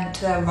 seconds, then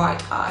to their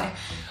right eye.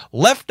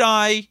 Left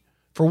eye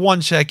for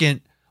 1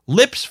 second,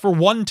 lips for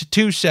 1 to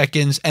 2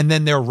 seconds, and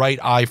then their right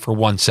eye for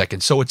 1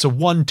 second. So it's a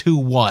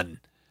 1-2-1,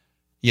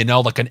 you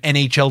know, like an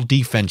NHL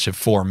defensive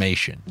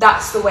formation.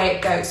 That's the way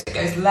it goes. It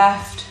goes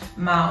left,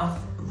 mouth,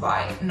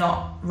 right,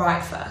 not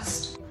right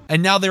first.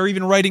 And now they're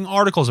even writing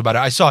articles about it.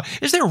 I saw,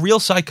 is there real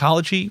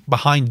psychology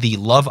behind the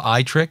love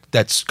eye trick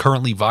that's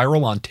currently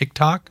viral on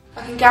TikTok?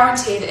 I can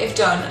guarantee that if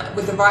done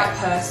with the right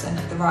person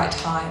at the right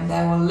time,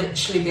 they will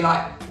literally be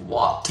like,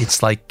 what?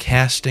 It's like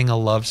casting a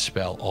love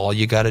spell. All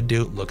you got to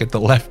do, look at the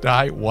left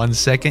eye 1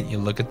 second. You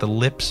look at the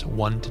lips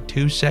 1 to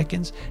 2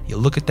 seconds. You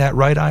look at that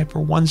right eye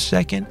for 1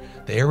 second.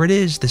 There it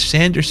is. The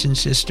Sanderson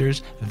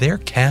sisters, they're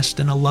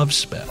casting a love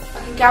spell.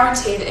 I can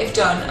guarantee that if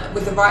done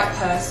with the right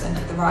person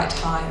at the right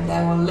time,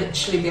 they will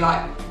literally be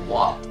like,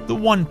 what? The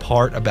one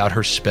part about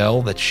her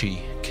spell that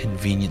she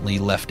conveniently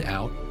left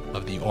out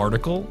of the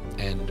article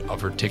and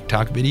of her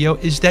TikTok video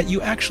is that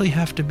you actually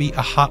have to be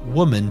a hot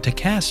woman to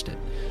cast it.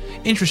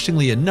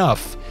 Interestingly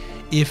enough,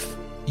 if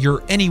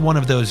you're any one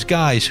of those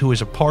guys who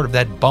is a part of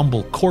that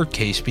Bumble court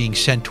case being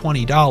sent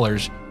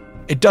 $20,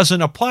 it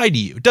doesn't apply to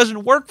you. It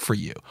doesn't work for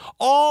you.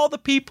 All the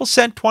people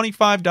sent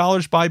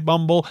 $25 by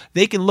Bumble,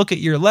 they can look at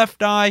your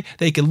left eye,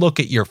 they can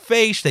look at your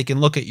face, they can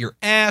look at your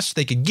ass,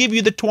 they can give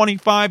you the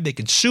 25, they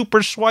can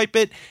super swipe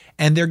it,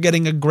 and they're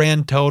getting a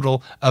grand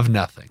total of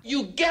nothing.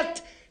 You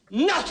get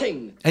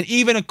nothing. And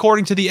even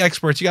according to the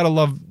experts, you got to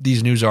love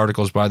these news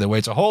articles, by the way.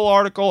 It's a whole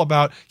article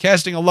about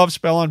casting a love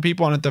spell on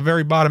people, and at the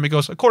very bottom it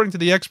goes, according to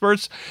the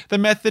experts, the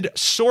method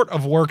sort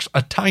of works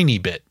a tiny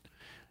bit.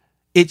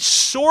 It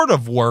sort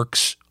of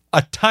works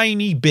a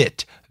tiny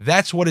bit.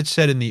 That's what it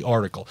said in the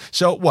article.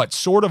 So what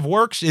sort of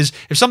works is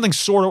if something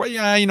sort of,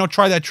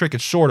 try that trick,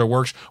 it sort of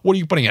works. What are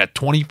you putting at,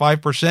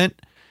 25%?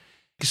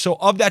 So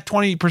of that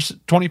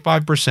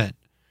 25%,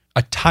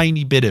 a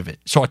tiny bit of it.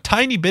 So a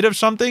tiny bit of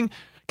something,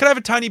 can I have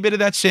a tiny bit of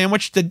that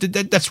sandwich?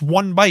 That's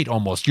one bite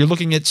almost. You're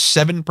looking at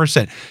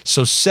 7%.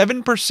 So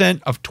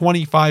 7% of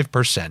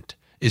 25%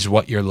 is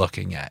what you're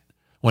looking at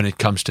when it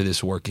comes to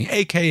this working,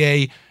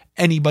 aka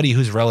anybody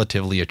who's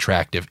relatively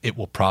attractive, it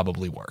will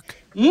probably work.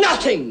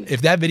 Nothing!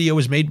 If that video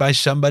was made by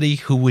somebody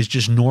who was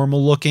just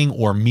normal looking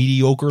or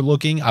mediocre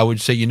looking, I would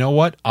say, you know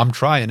what? I'm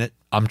trying it.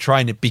 I'm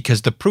trying it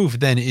because the proof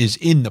then is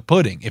in the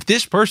pudding. If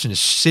this person is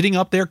sitting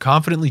up there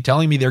confidently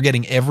telling me they're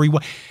getting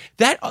everyone,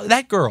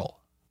 that girl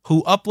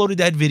who uploaded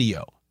that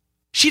video,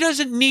 she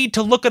doesn't need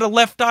to look at a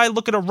left eye,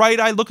 look at a right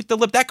eye, look at the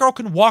lip. That girl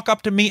can walk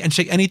up to me and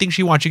say anything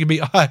she wants. She can be,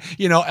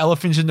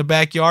 elephants in the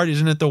backyard.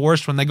 Isn't it the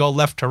worst when they go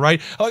left to right?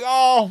 Like,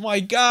 oh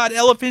my God,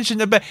 elephants in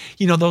the back.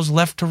 Those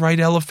left to right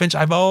elephants.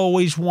 I've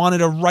always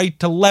wanted a right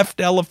to left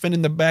elephant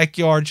in the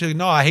backyard. She's like,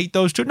 no, I hate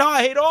those two. No,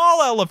 I hate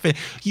all elephants.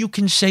 You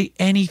can say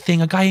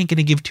anything. A guy ain't going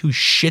to give two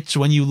shits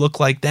when you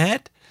look like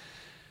that.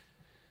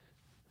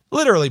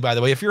 Literally, by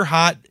the way, if you're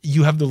hot,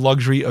 you have the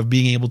luxury of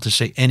being able to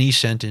say any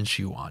sentence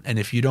you want. And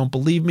if you don't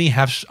believe me,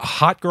 have a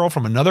hot girl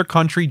from another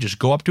country just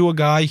go up to a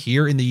guy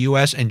here in the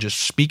U.S. and just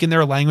speak in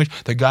their language.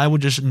 The guy will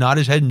just nod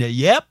his head and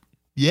yep.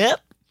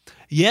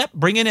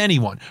 Bring in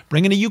anyone.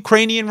 Bring in a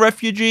Ukrainian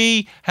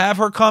refugee, have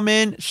her come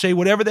in, say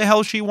whatever the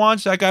hell she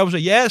wants. That guy will say,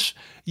 yes.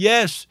 You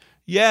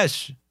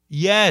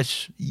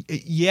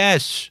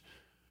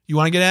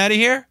want to get out of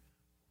here?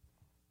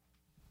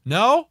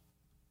 No?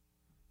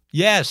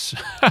 Yes.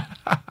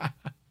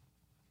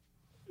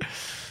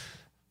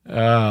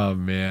 Oh,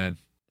 man.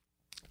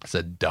 That's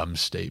a dumb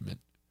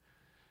statement.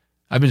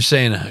 I've been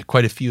saying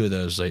quite a few of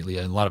those lately,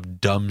 a lot of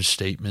dumb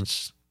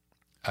statements.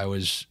 I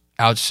was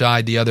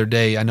outside the other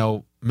day. I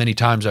know many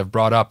times I've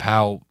brought up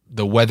how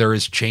the weather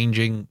is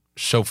changing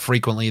so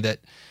frequently that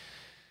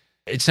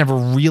it's never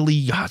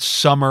really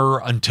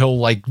summer until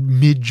like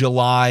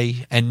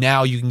mid-July, and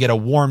now you can get a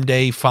warm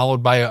day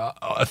followed by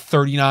a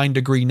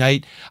 39-degree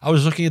night. I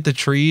was looking at the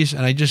trees,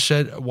 and I just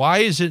said, why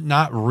is it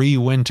not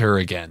re-winter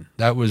again?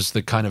 That was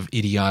the kind of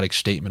idiotic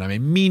statement I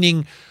made,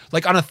 meaning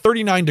like on a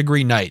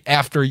 39-degree night,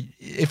 after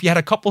if you had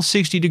a couple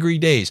 60-degree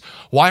days,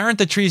 why aren't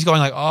the trees going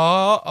like,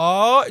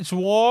 oh, it's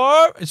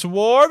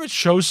warm, it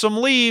shows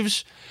some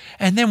leaves?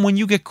 And then when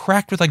you get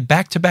cracked with like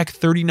back-to-back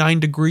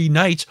 39-degree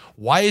nights,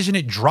 why isn't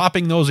it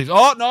dropping those leaves?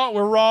 Oh, no,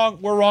 we're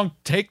wrong.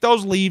 Take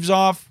those leaves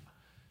off.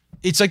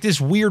 It's like this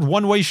weird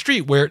one-way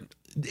street where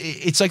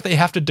it's like they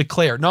have to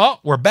declare, no,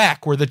 we're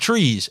back. We're the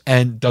trees.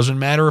 And doesn't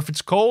matter if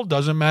it's cold,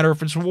 doesn't matter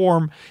if it's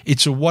warm.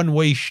 It's a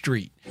one-way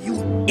street.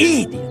 You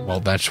idiot.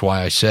 Well, that's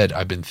why I said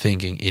I've been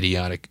thinking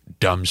idiotic,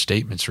 dumb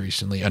statements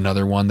recently.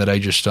 Another one that I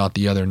just thought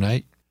the other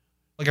night.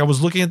 Like I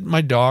was looking at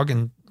my dog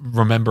and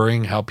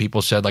remembering how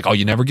people said like, oh,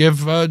 you never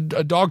give a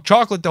dog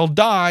chocolate, they'll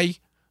die.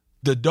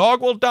 The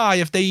dog will die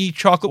if they eat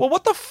chocolate. Well,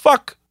 what the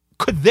fuck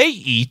could they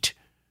eat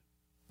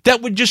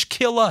that would just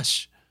kill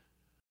us?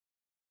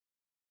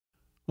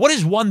 What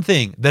is one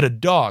thing that a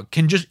dog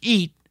can just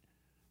eat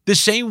the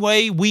same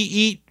way we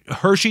eat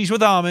Hershey's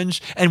with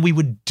almonds and we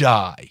would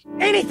die?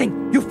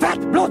 Anything, you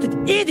fat,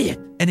 bloated idiot.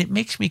 And it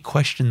makes me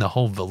question the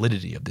whole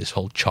validity of this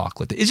whole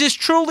chocolate. Is this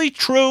truly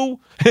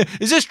true?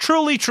 Is this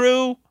truly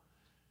true?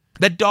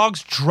 That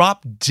dogs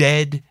drop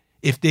dead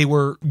if they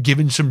were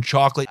given some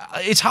chocolate.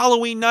 It's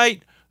Halloween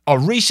night. A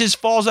Reese's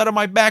falls out of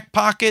my back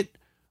pocket.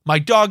 My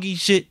dog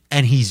eats it,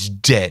 and he's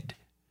dead.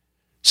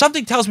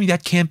 Something tells me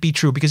that can't be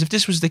true, because if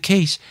this was the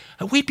case,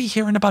 we'd be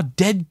hearing about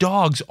dead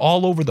dogs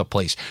all over the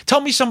place. Tell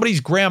me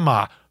somebody's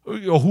grandma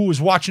who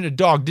was watching a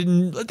dog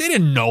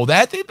didn't know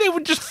that. They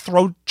would just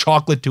throw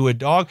chocolate to a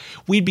dog.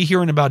 We'd be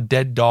hearing about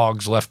dead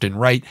dogs left and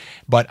right,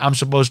 but I'm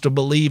supposed to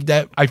believe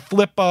that I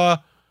flip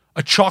a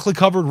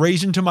chocolate-covered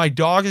raisin to my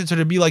dog and so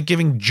it'd be like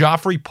giving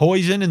Joffrey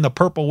poison in the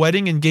Purple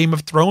Wedding in Game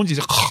of Thrones. He's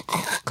like,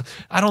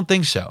 I don't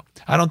think so.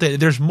 I don't think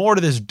there's more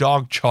to this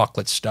dog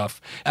chocolate stuff.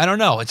 I don't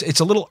know.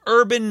 It's a little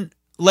urban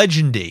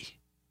legendy,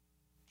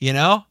 you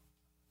know?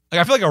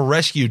 Like I feel like a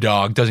rescue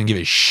dog doesn't give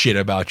a shit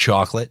about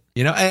chocolate,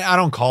 you know? And I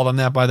don't call them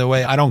that, by the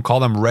way. I don't call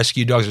them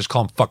rescue dogs. I just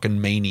call them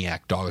fucking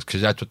maniac dogs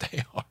because that's what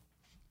they are.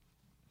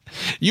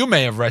 You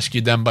may have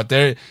rescued them, but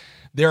they're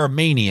a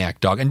maniac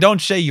dog. And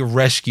don't say you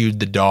rescued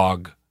the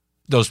dog.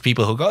 Those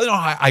people who go, no,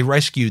 I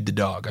rescued the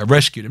dog. I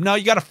rescued him. No,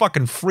 you got a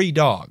fucking free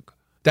dog.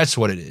 That's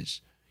what it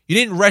is. You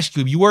didn't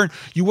rescue him.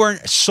 You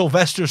weren't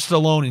Sylvester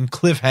Stallone in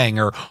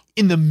Cliffhanger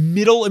in the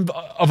middle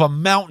of a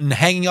mountain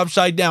hanging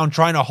upside down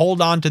trying to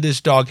hold on to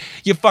this dog.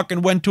 You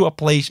fucking went to a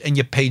place and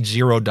you paid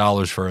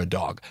 $0 for a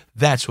dog.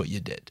 That's what you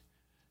did.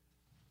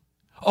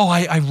 Oh,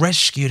 I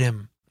rescued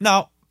him.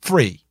 No,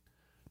 free.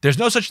 There's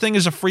no such thing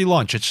as a free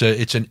lunch.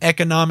 It's an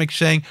economic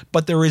saying,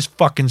 but there is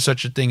fucking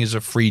such a thing as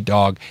a free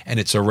dog, and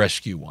it's a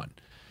rescue one.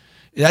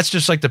 That's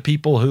just like the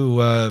people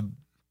who,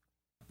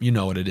 you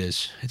know what it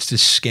is. It's the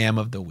scam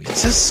of the week.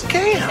 It's a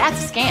scam.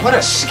 That's a scam. What a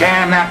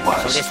scam that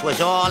was. So this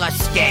was all a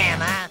scam,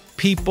 huh?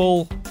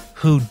 People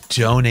who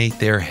donate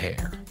their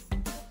hair.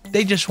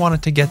 They just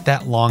wanted to get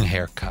that long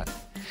haircut.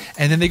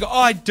 And then they go, oh,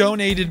 I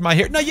donated my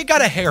hair. No, you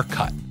got a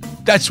haircut.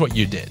 That's what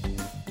you did.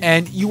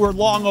 And you were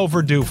long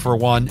overdue for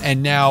one,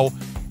 and now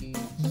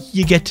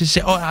you get to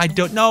say, oh, I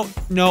don't know.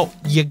 No,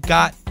 you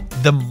got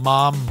the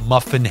mom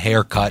muffin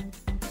haircut.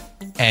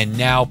 And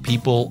now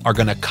people are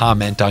going to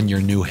comment on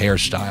your new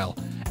hairstyle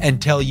and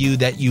tell you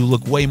that you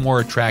look way more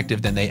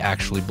attractive than they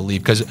actually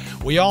believe. Because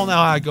we all know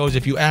how it goes.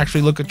 If you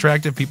actually look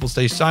attractive, people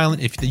stay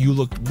silent. If you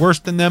look worse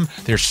than them,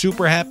 they're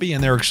super happy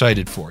and they're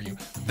excited for you.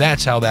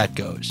 That's how that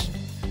goes.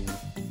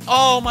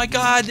 Oh my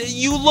God,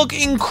 you look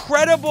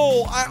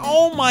incredible.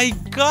 Oh my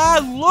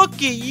God, look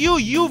at you.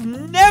 You've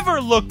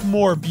never looked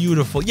more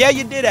beautiful. Yeah,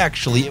 you did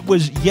actually. It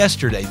was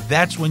yesterday.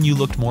 That's when you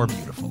looked more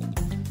beautiful.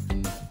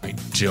 I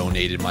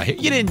donated my hair.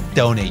 You didn't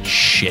donate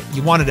shit.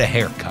 You wanted a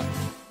haircut.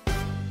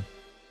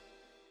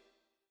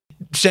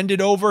 Send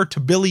it over to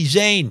Billy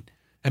Zane,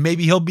 and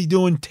maybe he'll be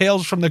doing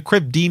Tales from the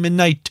Crypt Demon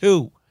Night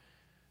too.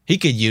 He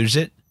could use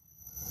it.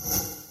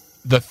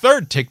 The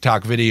third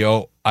TikTok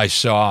video I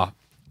saw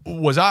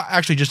was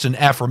actually just an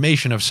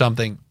affirmation of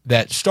something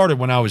that started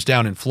when I was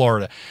down in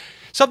Florida.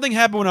 Something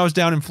happened when I was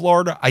down in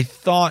Florida. I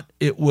thought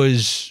it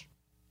was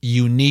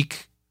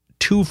unique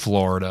to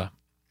Florida.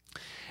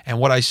 And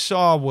what I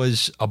saw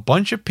was a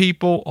bunch of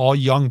people, all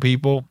young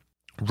people,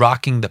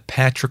 rocking the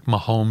Patrick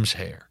Mahomes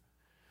hair.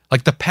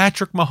 Like the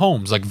Patrick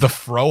Mahomes, like the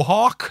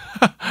Frohawk.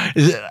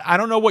 I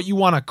don't know what you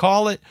want to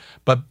call it,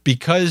 but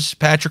because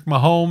Patrick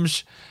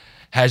Mahomes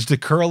has the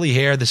curly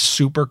hair, the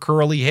super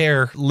curly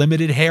hair,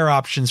 limited hair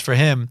options for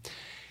him,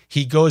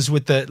 he goes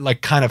with the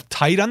like kind of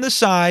tight on the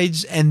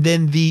sides and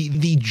then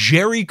the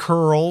Jerry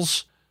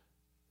curls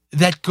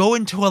that go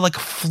into a like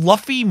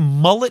fluffy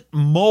mullet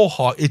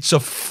mohawk. It's a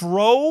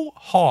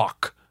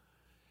Frohawk.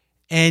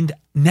 And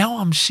now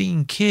I'm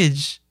seeing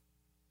kids,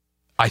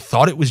 I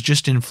thought it was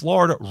just in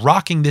Florida,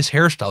 rocking this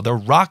hairstyle. They're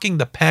rocking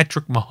the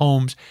Patrick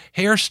Mahomes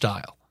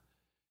hairstyle.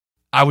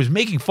 I was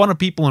making fun of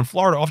people in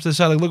Florida off to the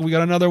side, like, look, we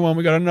got another one,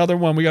 we got another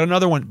one, we got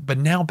another one. But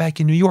now back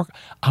in New York,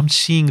 I'm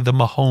seeing the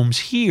Mahomes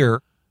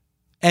here.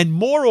 And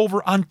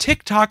moreover, on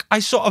TikTok, I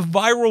saw a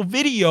viral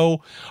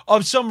video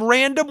of some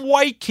random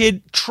white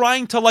kid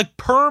trying to like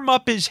perm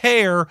up his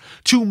hair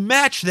to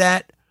match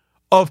that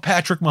of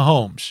Patrick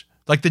Mahomes.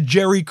 Like the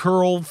Jerry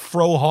Curl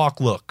Frohawk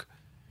look.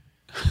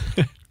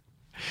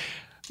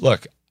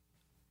 Look,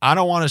 I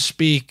don't want to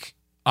speak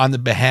on the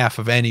behalf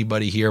of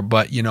anybody here,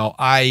 but, you know,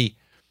 I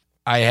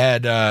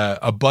had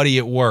a buddy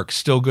at work,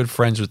 still good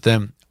friends with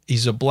him.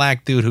 He's a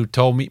black dude who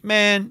told me,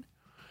 man,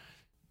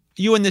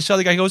 you and this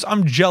other guy, goes,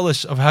 I'm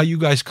jealous of how you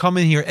guys come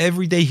in here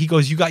every day. He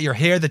goes, you got your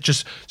hair that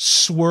just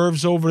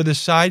swerves over to the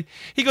side.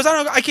 He goes,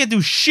 I can't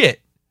do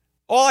shit.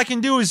 All I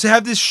can do is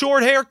have this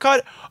short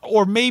haircut,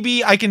 or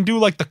maybe I can do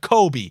like the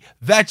Kobe.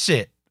 That's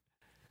it.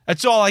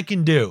 That's all I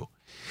can do.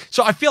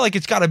 So I feel like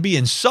it's got to be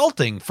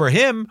insulting for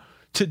him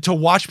to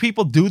watch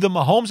people do the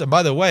Mahomes. And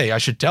by the way, I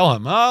should tell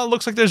him,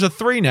 looks like there's a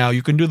 3 now.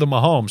 You can do the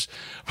Mahomes.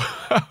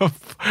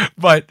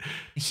 But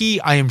he,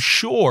 I am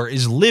sure,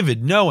 is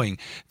livid knowing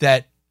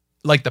that,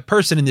 like the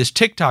person in this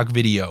TikTok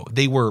video,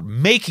 they were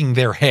making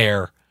their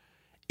hair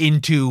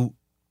into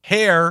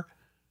hair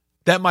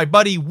that my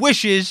buddy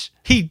wishes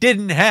he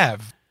didn't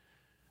have.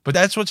 But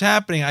that's what's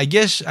happening. I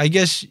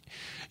guess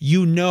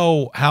you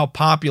know how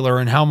popular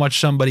and how much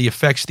somebody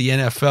affects the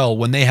NFL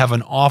when they have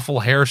an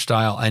awful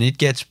hairstyle and it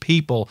gets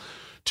people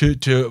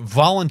to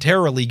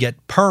voluntarily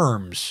get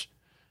perms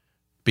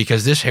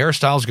because this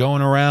hairstyle's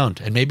going around.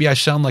 And maybe I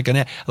sound like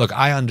look,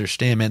 I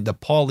understand, man, the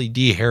Pauly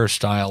D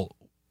hairstyle,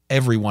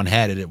 everyone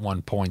had it at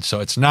one point.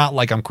 So it's not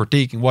like I'm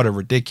critiquing what a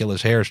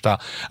ridiculous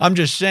hairstyle. I'm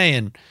just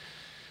saying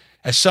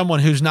as someone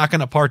who's not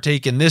going to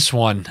partake in this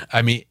one,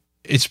 I mean,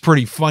 it's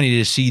pretty funny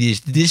to see this.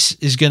 This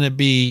is going to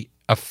be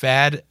a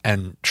fad,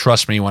 and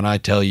trust me when I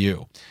tell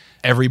you,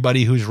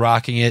 everybody who's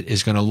rocking it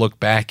is going to look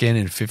back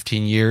in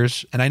 15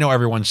 years. And I know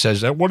everyone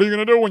says that. What are you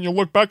going to do when you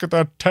look back at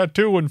that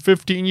tattoo in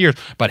 15 years?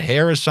 But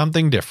hair is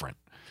something different.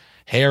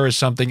 Hair is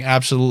something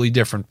absolutely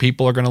different.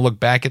 People are going to look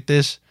back at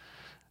this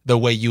the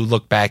way you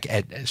look back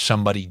at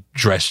somebody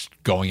dressed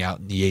going out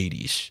in the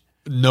 80s.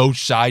 No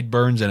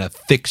sideburns and a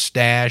thick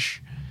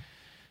stash.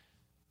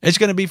 It's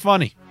going to be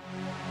funny.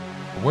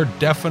 We're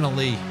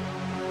definitely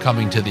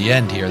coming to the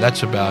end here.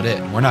 That's about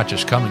it. We're not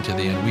just coming to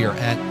the end. We are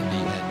at the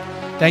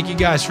end. Thank you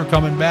guys for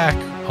coming back.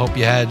 Hope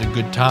you had a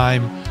good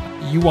time.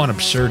 You want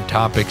absurd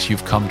topics,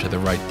 you've come to the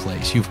right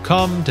place. You've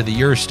come to the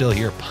You're Still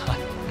Here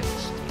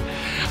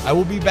podcast. I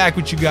will be back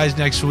with you guys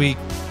next week.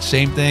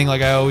 Same thing,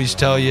 like I always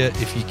tell you,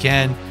 if you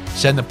can,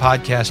 send the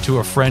podcast to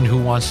a friend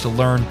who wants to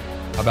learn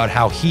about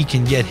how he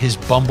can get his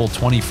Bumble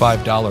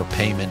 $25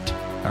 payment.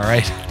 All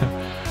right?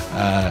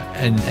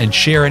 And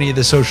share any of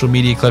the social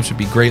media clips would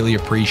be greatly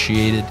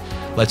appreciated.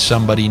 Let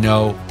somebody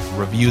know.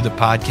 Review the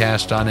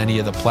podcast on any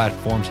of the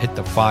platforms. Hit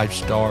the 5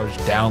 stars.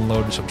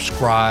 Download and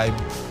subscribe.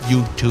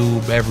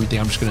 YouTube, everything.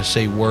 I'm just going to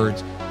say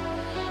words.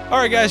 All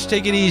right, guys,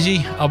 take it easy.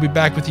 I'll be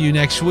back with you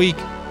next week.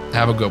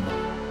 Have a good one.